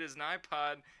listening to the It Is an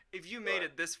iPod. If you made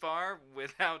it this far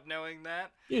without knowing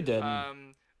that, you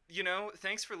didn't.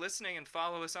 Thanks for listening and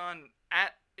follow us on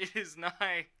at It Is an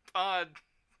iPod.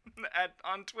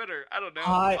 On Twitter. I don't know.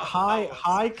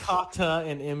 Hi, Kata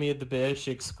and Emmy the Bish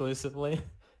exclusively.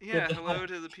 Yeah, hello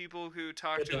to the people who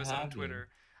talk to us on Twitter.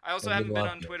 I also haven't been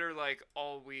on Twitter like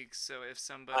all week, so if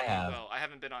somebody, I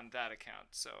haven't been on that account,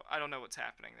 so I don't know what's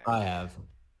happening there. I have.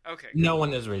 Okay. No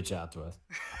one has reached out to us.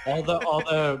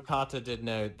 Although Kata did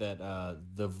note that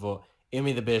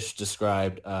Emmy the Bish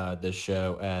described the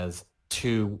show as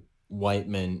two white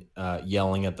men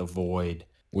yelling at the void,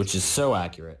 which is so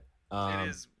accurate. It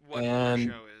is what the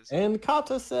show is. And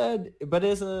Kata said, but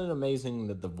isn't it amazing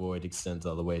that the void extends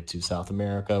all the way to South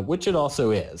America, which it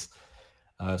also is.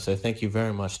 So thank you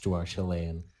very much to our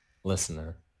Chilean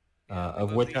listener,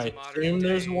 of which I assume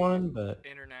there's one, but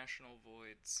international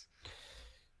voids.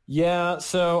 Yeah.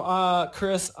 So,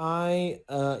 Chris,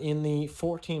 in the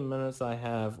 14 minutes I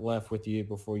have left with you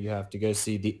before you have to go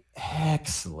see the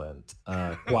excellent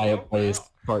Quiet Place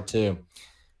Part 2.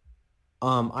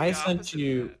 I sent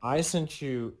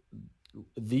you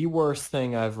the worst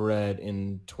thing I've read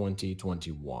in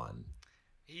 2021.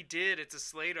 He did. It's a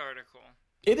Slate article.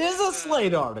 It is a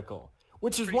Slate article,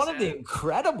 which is one of the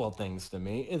incredible things to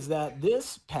me is that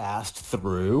this passed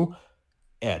through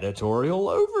editorial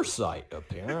oversight,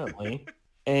 apparently.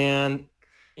 And,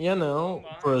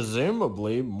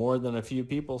 presumably more than a few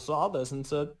people saw this and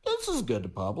said, this is good to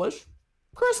publish.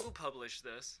 Chris, we'll publish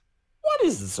this. What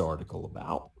is this article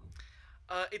about?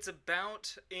 It's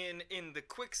about in the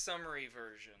quick summary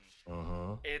version.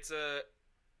 Uh-huh. It's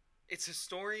a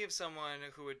story of someone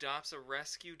who adopts a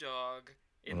rescue dog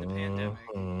in the pandemic.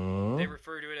 They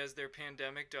refer to it as their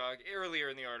pandemic dog earlier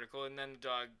in the article, and then the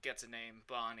dog gets a name,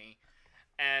 Bonnie.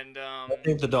 And I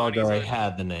think the dog already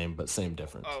had the name, but same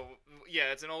difference. Oh,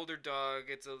 yeah, it's an older dog.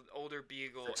 It's an older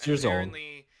beagle. 6 years old.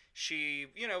 Apparently, she,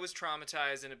 was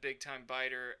traumatized and a big-time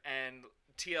biter, and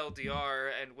TLDR,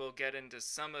 and we'll get into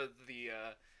some of the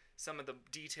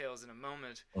details in a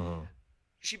moment. Uh-huh.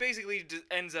 She basically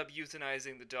ends up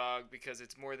euthanizing the dog because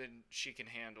it's more than she can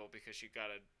handle because she got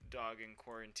a dog in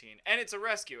quarantine. And it's a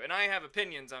rescue. And I have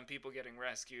opinions on people getting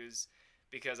rescues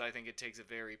because I think it takes a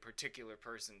very particular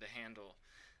person to handle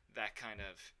that kind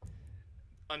of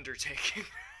undertaking.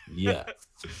 Yes.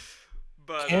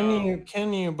 But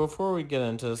can you before we get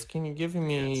into this, can you give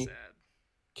me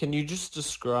can you just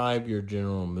describe your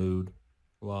general mood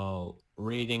while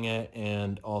reading it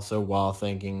and also while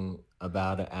thinking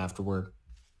about it afterward?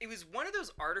 It was one of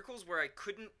those articles where I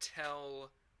couldn't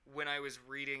tell when I was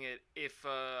reading it if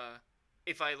I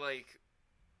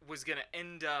was gonna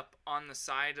end up on the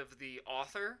side of the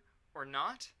author or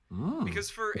not,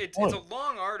 because it's a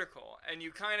long article and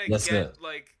you kind of get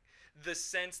the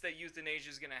sense that euthanasia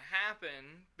is gonna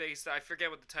happen based. I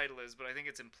forget what the title is, but I think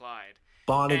it's implied.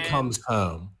 Bonnie comes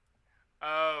home.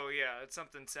 Oh yeah, it's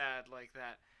something sad like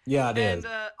that. Yeah, it is.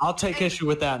 I'll take issue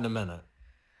with that in a minute.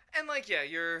 And like, yeah,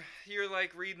 you're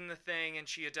like reading the thing, and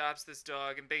she adopts this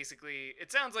dog, and basically,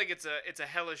 it sounds like it's a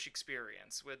hellish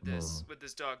experience with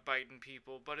this dog biting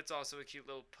people, but it's also a cute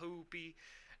little poopy,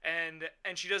 and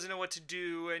she doesn't know what to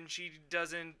do, and she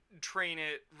doesn't train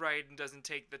it right, and doesn't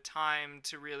take the time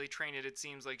to really train it. It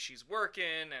seems like she's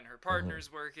working, and her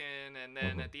partner's working, and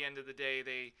then at the end of the day,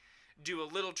 they do a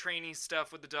little training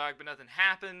stuff with the dog, but nothing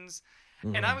happens.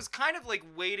 And I was kind of like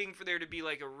waiting for there to be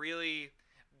like a really,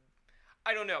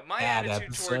 I don't know. My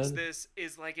attitude towards this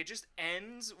is like it just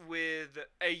ends with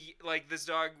like this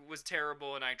dog was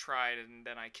terrible and I tried and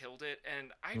then I killed it,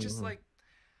 and I just like,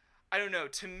 I don't know.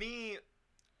 To me,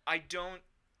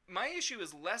 my issue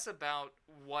is less about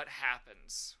what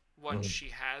happens once she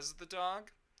has the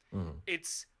dog.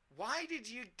 It's why did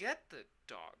you get the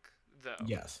dog though?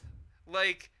 Yes.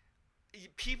 Like,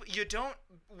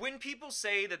 when people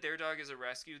say that their dog is a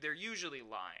rescue, they're usually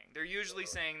lying. They're usually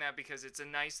saying that because it's a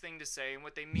nice thing to say, and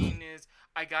what they mean is,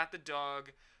 I got the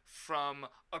dog from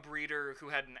a breeder who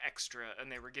had an extra and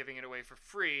they were giving it away for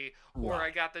free, or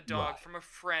I got the dog from a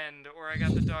friend, or I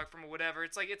got the dog from whatever.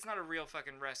 It's like, it's not a real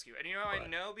fucking rescue. And you know how I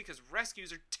know? Because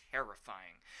rescues are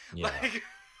terrifying. Like,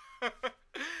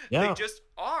 they just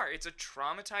are. It's a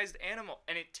traumatized animal,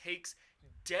 and it takes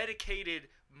dedicated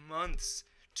months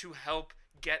to help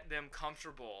get them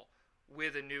comfortable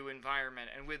with a new environment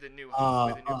and with a new home,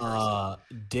 with a new person.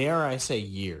 Dare I say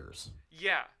years?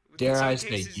 Yeah. Dare I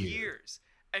say years.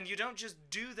 And you don't just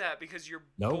do that because you're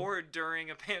bored during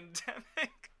a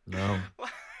pandemic. No.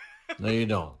 No, you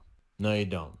don't. No, you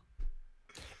don't.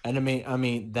 And I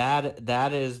mean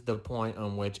that is the point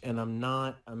on which, and I'm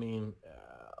not. I mean,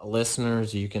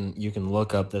 listeners, you can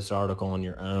look up this article on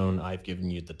your own. I've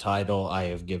given you the title. I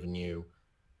have given you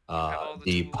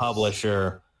the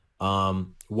publisher.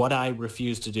 What I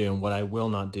refuse to do and what I will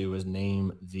not do is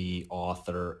name the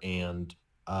author and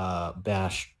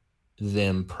bash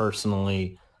them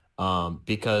personally,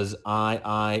 because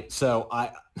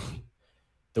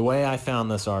the way I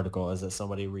found this article is that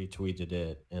somebody retweeted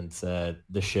it and said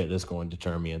the shit is going to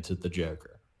turn me into the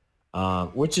Joker,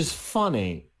 which is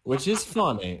funny.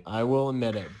 I will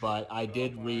admit it, but I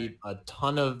did read a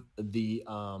ton of the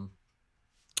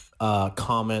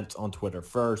comments on Twitter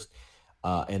first,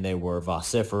 and they were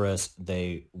vociferous.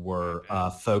 They were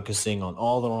focusing on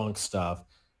all the wrong stuff.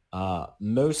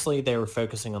 Mostly they were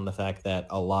focusing on the fact that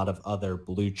a lot of other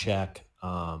blue check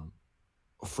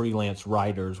freelance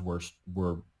writers were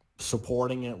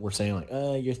supporting it. We're saying like,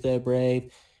 oh, you're so brave.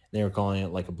 And they were calling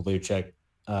it like a blue check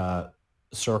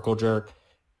circle jerk.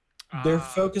 They're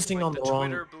focusing like on the wrong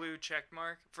Twitter blue check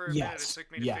mark. For a minute, it took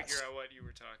me to figure out what you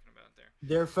were talking about there.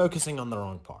 They're focusing on the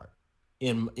wrong part,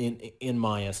 in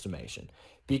my estimation,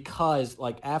 because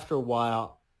like after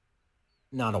like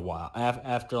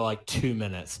 2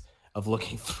 minutes of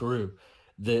looking through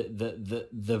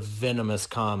the venomous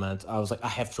comments, I was like, I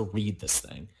have to read this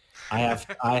thing. I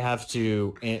have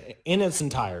to in its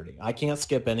entirety. I can't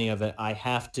skip any of it. I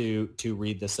have to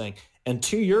read this thing. And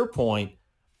to your point,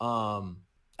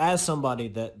 as somebody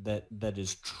that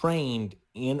is trained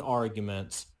in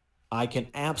arguments, I can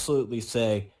absolutely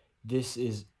say this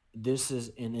is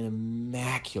an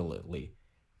immaculately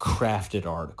crafted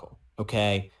article.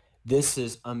 Okay, this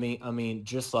is I mean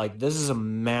just like this is a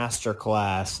master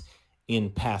class in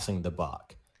passing the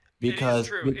buck. Because it is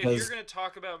true. If you're going to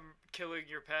talk about killing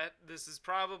your pet, this is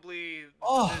probably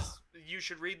you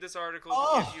should read this article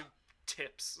to give you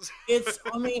tips.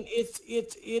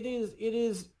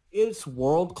 It's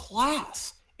world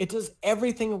class. It does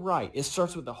everything right. It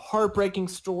starts with a heartbreaking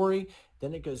story,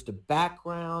 then it goes to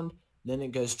background, then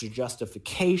it goes to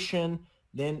justification,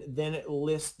 then it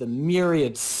lists the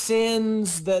myriad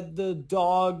sins that the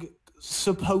dog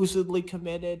supposedly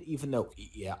committed, even though,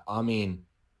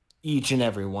 each and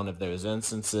every one of those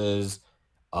instances,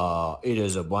 it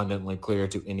is abundantly clear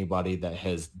to anybody that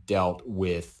has dealt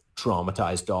with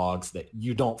traumatized dogs that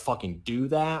you don't fucking do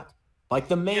that. Like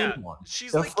the main one.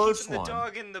 She's like keeping the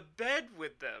dog in the bed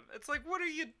with them. It's like, what are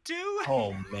you doing?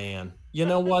 Oh, man. You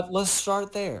know what? Let's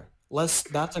start there.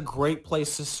 That's a great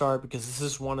place to start because this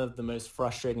is one of the most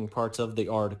frustrating parts of the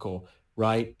article,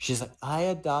 right? She's like, I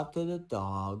adopted a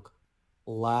dog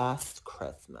last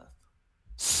Christmas.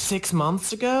 6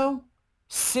 months ago?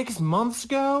 6 months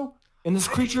ago? And this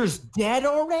creature is dead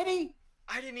already?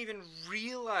 I didn't even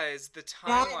realize the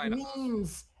timeline. That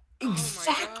means...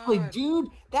 Exactly, dude.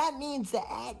 That means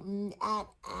that at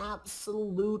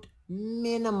absolute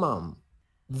minimum,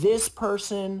 this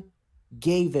person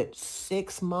gave it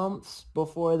 6 months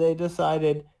before they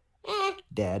decided,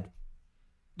 dead.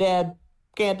 Can't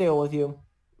deal with you.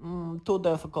 Too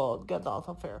difficult. Get off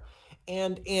of here.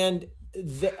 And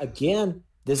again,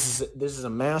 This is a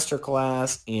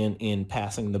masterclass in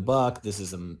passing the buck. This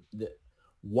is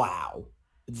wow.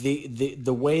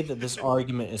 The way that this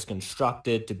argument is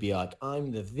constructed to be like,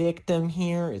 I'm the victim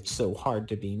here. It's so hard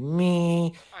to be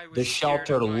me. The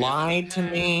shelter lied to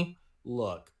me.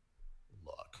 Look,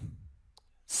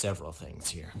 several things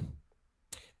here.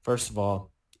 First of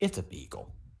all, it's a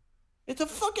beagle. It's a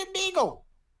fucking beagle.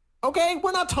 Okay,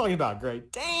 we're not talking about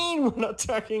Great Dane. We're not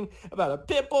talking about a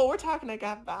pit bull. We're talking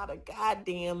about a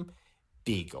goddamn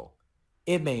beagle.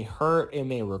 It may hurt. It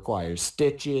may require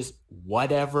stitches,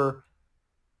 whatever.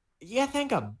 You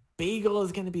think a beagle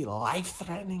is going to be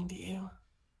life-threatening to you?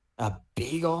 A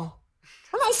beagle?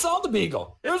 When I saw the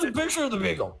beagle, there was a picture of the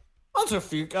beagle. That's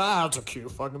a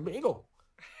cute fucking beagle.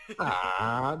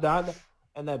 And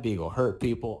that beagle hurt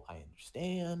people. I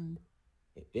understand.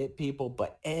 It bit people,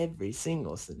 but every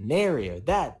single scenario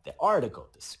that the article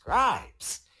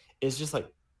describes is just like,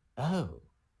 oh,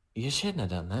 you shouldn't have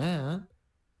done that.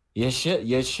 You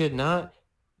should not,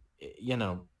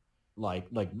 like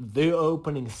the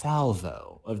opening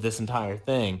salvo of this entire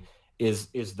thing is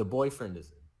the boyfriend is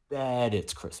in bed.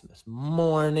 It's Christmas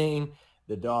morning.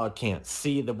 The dog can't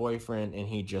see the boyfriend, and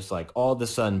he just like all of a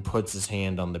sudden puts his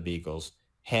hand on the beagle's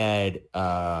head,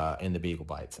 and the beagle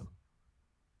bites him.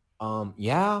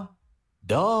 Yeah,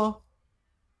 duh.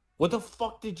 What the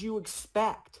fuck did you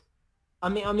expect? I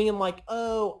mean, like,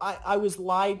 oh, I was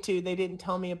lied to. They didn't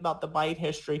tell me about the bite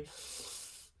history.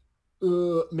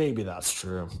 Maybe that's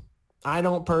true. I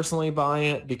don't personally buy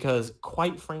it because,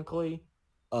 quite frankly,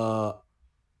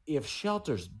 if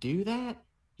shelters do that,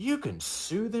 you can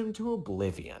sue them to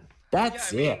oblivion.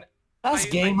 That's it. That's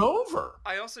game over.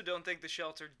 I also don't think the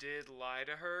shelter did lie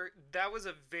to her. That was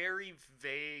a very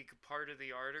vague part of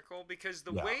the article because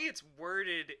the way it's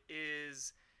worded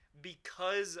is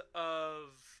because of,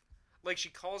 like, she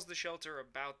calls the shelter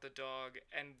about the dog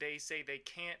and they say they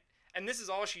can't, and this is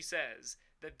all she says,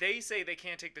 that they say they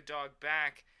can't take the dog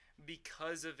back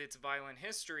because of its violent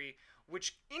history,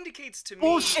 which indicates to me...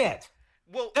 Bullshit!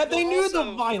 That they knew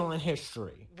the violent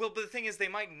history. Well, but the thing is, they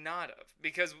might not have,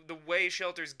 because the way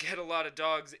shelters get a lot of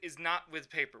dogs is not with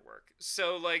paperwork.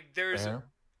 So, like, there's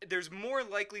more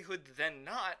likelihood than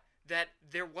not that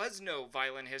there was no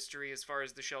violent history as far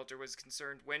as the shelter was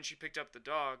concerned when she picked up the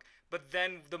dog. But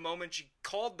then the moment she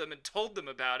called them and told them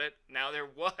about it, now there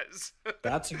was.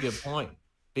 That's a good point.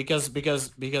 Because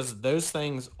those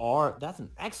things are... That's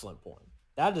an excellent point.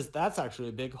 That's actually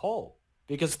a big hole.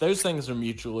 Because those things are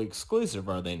mutually exclusive,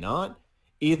 are they not?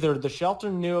 Either the shelter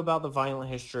knew about the violent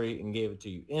history and gave it to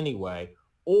you anyway,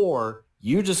 or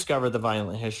you discover the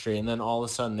violent history and then all of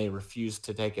a sudden they refuse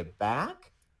to take it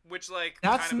back? Which, like,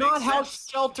 that's not how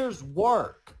shelters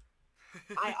work.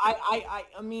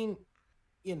 I mean,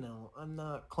 I'm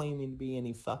not claiming to be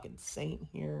any fucking saint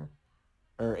here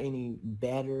or any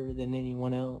better than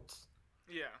anyone else.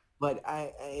 Yeah. But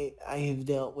I have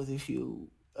dealt with a few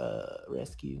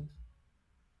rescues.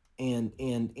 And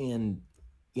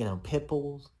pit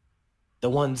bulls, the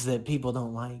ones that people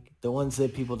don't like, the ones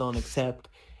that people don't accept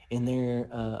in their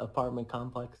apartment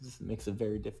complexes, it makes it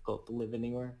very difficult to live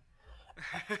anywhere.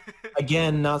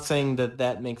 Again, not saying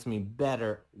that makes me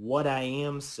better. What I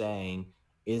am saying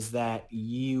is that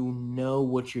you know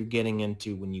what you're getting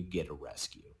into when you get a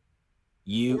rescue.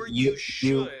 You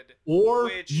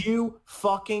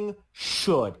fucking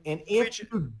should. And if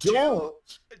you don't...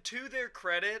 To their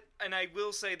credit, and I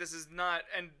will say this is not,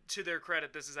 and to their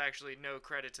credit, this is actually no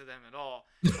credit to them at all.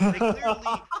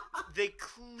 They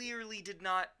clearly did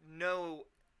not know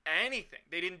anything.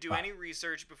 They didn't do any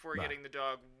research before getting the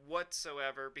dog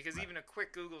whatsoever, because even a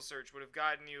quick Google search would have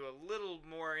gotten you a little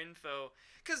more info.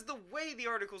 Because the way the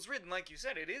article's written, like you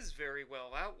said, it is very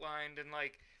well outlined, and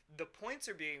like the points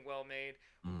are being well made.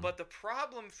 But the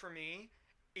problem for me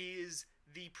is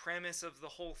the premise of the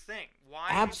whole thing.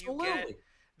 Why did you get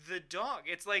the dog?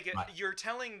 It's like you're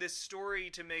telling this story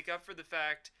to make up for the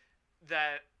fact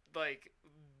that, like,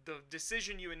 the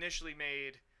decision you initially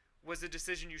made was a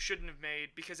decision you shouldn't have made,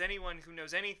 because anyone who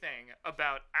knows anything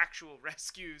about actual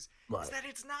rescues is that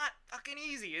it's not fucking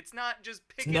easy. It's not just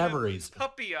picking a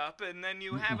puppy up and then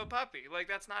you have a puppy. Like,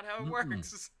 that's not how it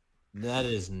works. That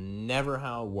is never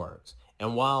how it works.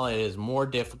 And while it is more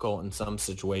difficult in some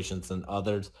situations than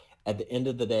others, at the end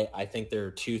of the day, I think there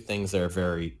are two things that are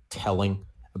very telling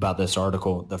about this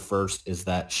article. The first is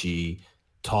that the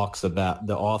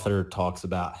author talks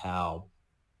about how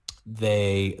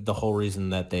the whole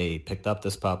reason that they picked up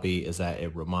this puppy is that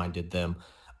it reminded them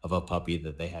of a puppy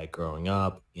that they had growing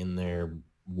up in their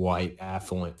white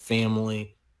affluent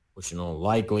family, which in all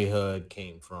likelihood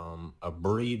came from a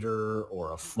breeder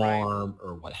or a farm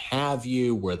or what have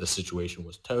you, where the situation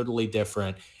was totally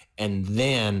different. And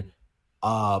then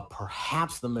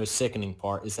perhaps the most sickening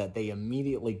part is that they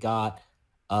immediately got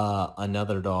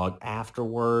another dog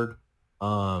afterward,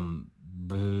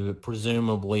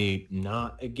 presumably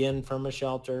not again from a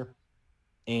shelter,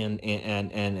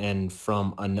 and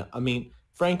from I mean,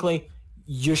 frankly,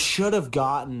 you should have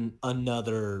gotten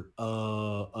another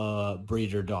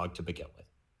breeder dog to begin with.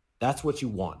 That's what you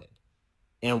wanted.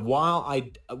 And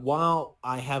while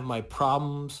I have my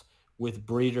problems with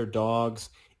breeder dogs,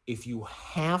 if you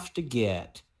have to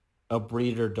get a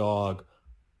breeder dog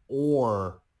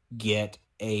or get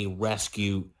a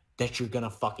rescue that you're going to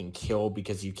fucking kill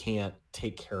because you can't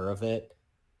take care of it,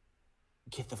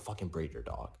 get the fucking breeder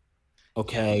dog.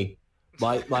 Okay?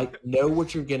 Yeah. like know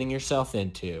what you're getting yourself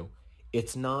into.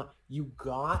 It's not you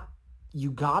got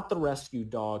the rescue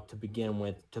dog to begin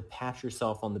with to pat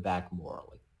yourself on the back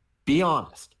morally. Be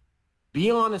honest. Be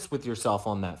honest with yourself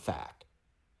on that fact.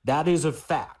 That is a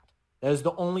fact. That is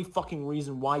the only fucking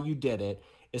reason why you did it,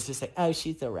 is to say, oh,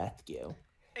 she's a rescue.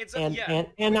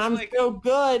 And I'm like, so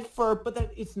good but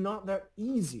that it's not that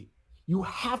easy. You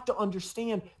have to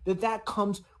understand that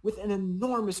comes with an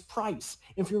enormous price.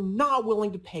 If you're not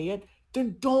willing to pay it,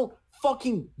 then don't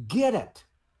fucking get it.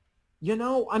 You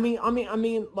know, I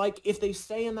mean, like, if they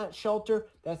stay in that shelter,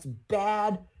 that's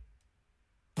bad,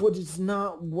 but it's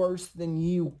not worse than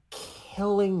you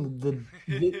killing the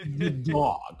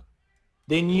dog.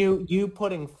 Than you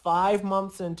putting 5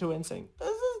 months into it and saying, this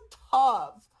is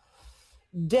tough.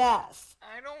 Death.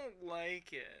 I don't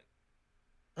like it.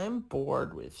 I'm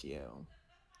bored with you.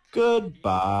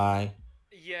 Goodbye.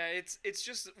 Yeah, it's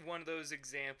just one of those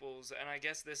examples, and I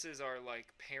guess this is our, like,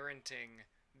 parenting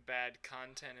bad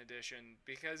content edition,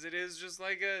 because it is just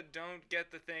like a don't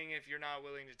get the thing if you're not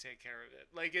willing to take care of it.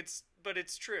 Like, but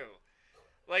it's true.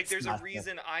 Like, there's a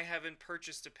reason I haven't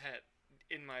purchased a pet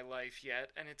in my life yet,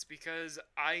 and it's because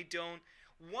I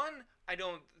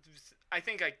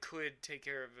think I could take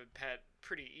care of a pet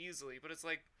pretty easily, but it's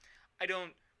like, I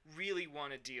don't really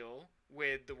want to deal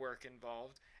with the work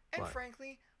involved. And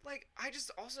frankly, like, I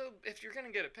just also, if you're going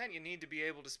to get a pet, you need to be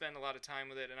able to spend a lot of time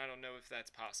with it, and I don't know if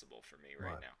that's possible for me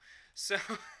right now. So...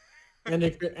 and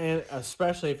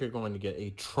especially if you're going to get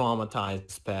a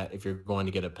traumatized pet, if you're going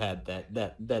to get a pet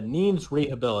that needs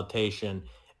rehabilitation,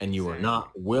 and you are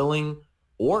not willing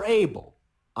or able.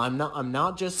 I'm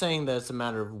not just saying that it's a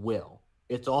matter of will.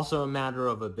 It's also a matter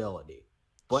of ability.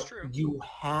 But you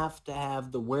have to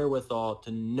have the wherewithal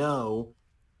to know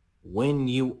when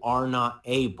you are not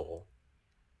able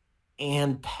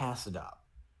and pass it up.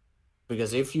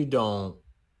 Because if you don't,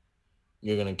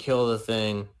 you're going to kill the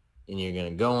thing, and you're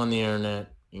going to go on the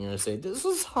internet, and you're going to say, this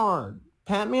is hard.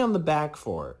 Pat me on the back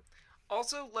for it.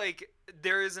 Also, like,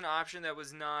 there is an option that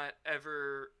was not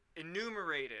ever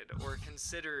enumerated or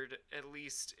considered, at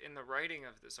least in the writing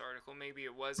of this article. Maybe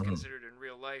it was considered in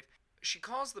real life. She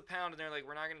calls the pound, and they're like,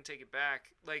 we're not going to take it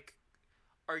back. Like,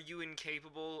 are you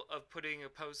incapable of putting a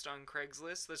post on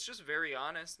Craigslist that's just very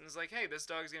honest and is like, hey, this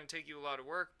dog's going to take you a lot of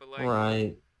work, but, like...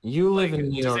 Right. You live in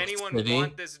New York City. Does anyone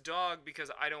want this dog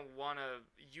because I don't want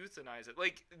to euthanize it?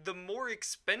 Like, the more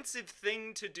expensive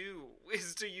thing to do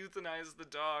is to euthanize the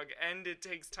dog, and it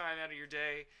takes time out of your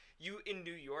day. You, in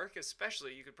New York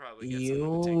especially, you could probably get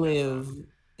someone to take live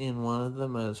in one of the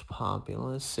most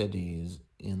populous cities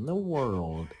in the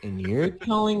world, and you're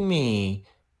telling me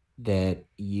that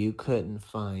you couldn't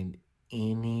find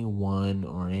anyone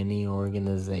or any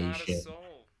organization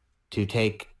to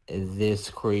take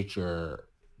this creature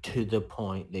to the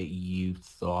point that you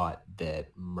thought that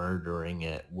murdering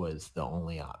it was the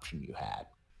only option you had.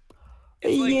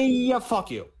 Yeah, fuck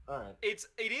you. All right. It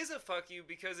is a fuck you,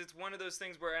 because it's one of those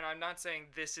things where, and I'm not saying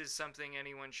this is something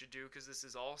anyone should do, because this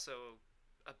is also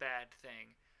a bad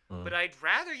thing. But I'd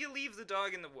rather you leave the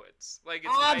dog in the woods. Like,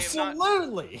 it's,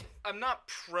 absolutely. I'm not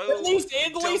pro. At least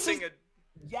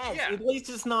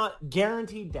it's not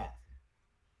guaranteed death.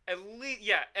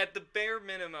 At the bare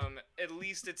minimum, at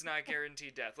least it's not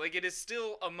guaranteed death. Like, it is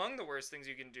still among the worst things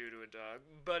you can do to a dog,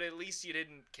 but at least you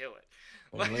didn't kill it.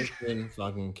 At least you didn't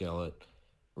fucking kill it.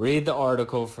 Read the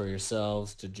article for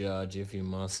yourselves to judge, if you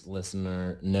must,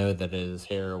 listener. Know that it is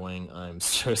harrowing. I'm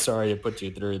so sorry to put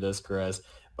you through this, Chris,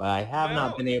 but I have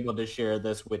not been able to share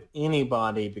this with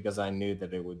anybody because I knew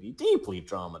that it would be deeply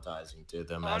traumatizing to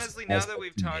them. Honestly, now that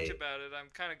we've talked about it, I'm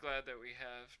kind of glad that we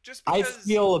have. Just because I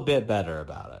feel a bit better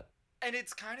about it. And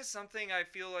it's kind of something I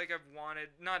feel like I've wanted,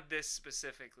 not this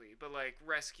specifically, but like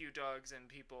rescue dogs and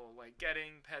people like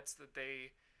getting pets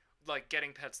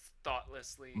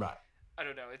thoughtlessly. Right. I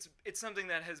don't know. It's something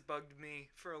that has bugged me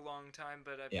for a long time,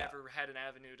 but I've never had an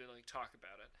avenue to like talk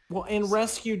about it. Well, and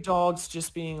rescue dogs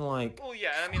just being like, well,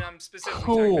 yeah, I mean, I'm specifically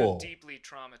talking about deeply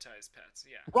traumatized pets.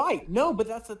 Yeah. Right. No, but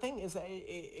that's the thing is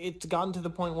it's gotten to the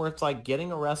point where it's like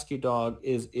getting a rescue dog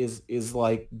is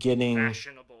like getting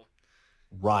fashionable.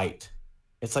 Right.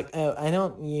 It's like, oh, I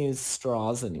don't use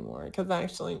straws anymore because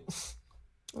actually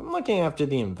I'm looking after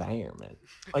the environment.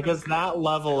 Like it's that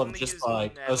level of just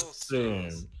like assume.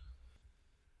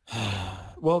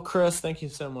 Well, Chris, thank you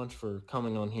so much for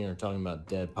coming on here and talking about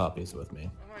dead puppies with me.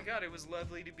 Oh my god, it was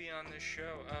lovely to be on this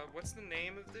show. What's the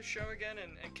name of this show again?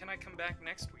 And can I come back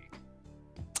next week?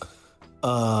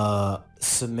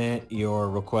 Submit your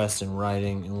request in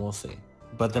writing and we'll see.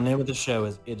 But the name of the show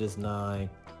is It Is Nigh.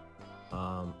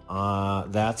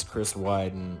 That's Chris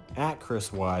Wyden, at Chris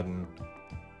Wyden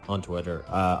on Twitter.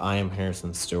 I am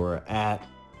Harrison Stewart, at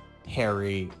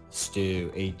Harry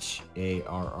Stew,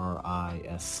 HARRISTEW.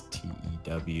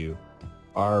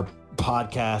 Our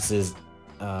podcast is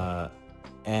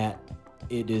at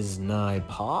It Is Nigh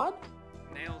Pod.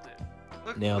 Nailed it.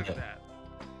 Look at that.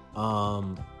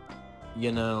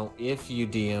 You know, if you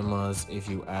DM us, if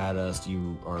you add us,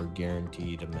 you are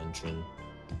guaranteed a mention,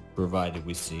 provided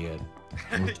we see it.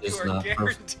 You are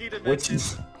guaranteed a mention.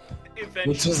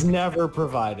 Which is never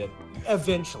provided.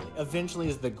 Eventually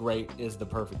is the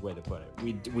perfect way to put it.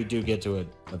 We do get to it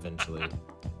eventually.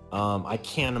 I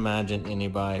can't imagine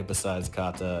anybody besides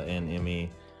Kata and Emmy.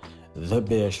 The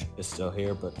Bish is still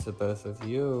here, but to both of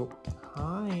you,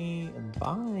 hi and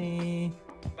bye.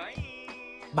 Bye.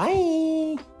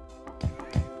 Bye.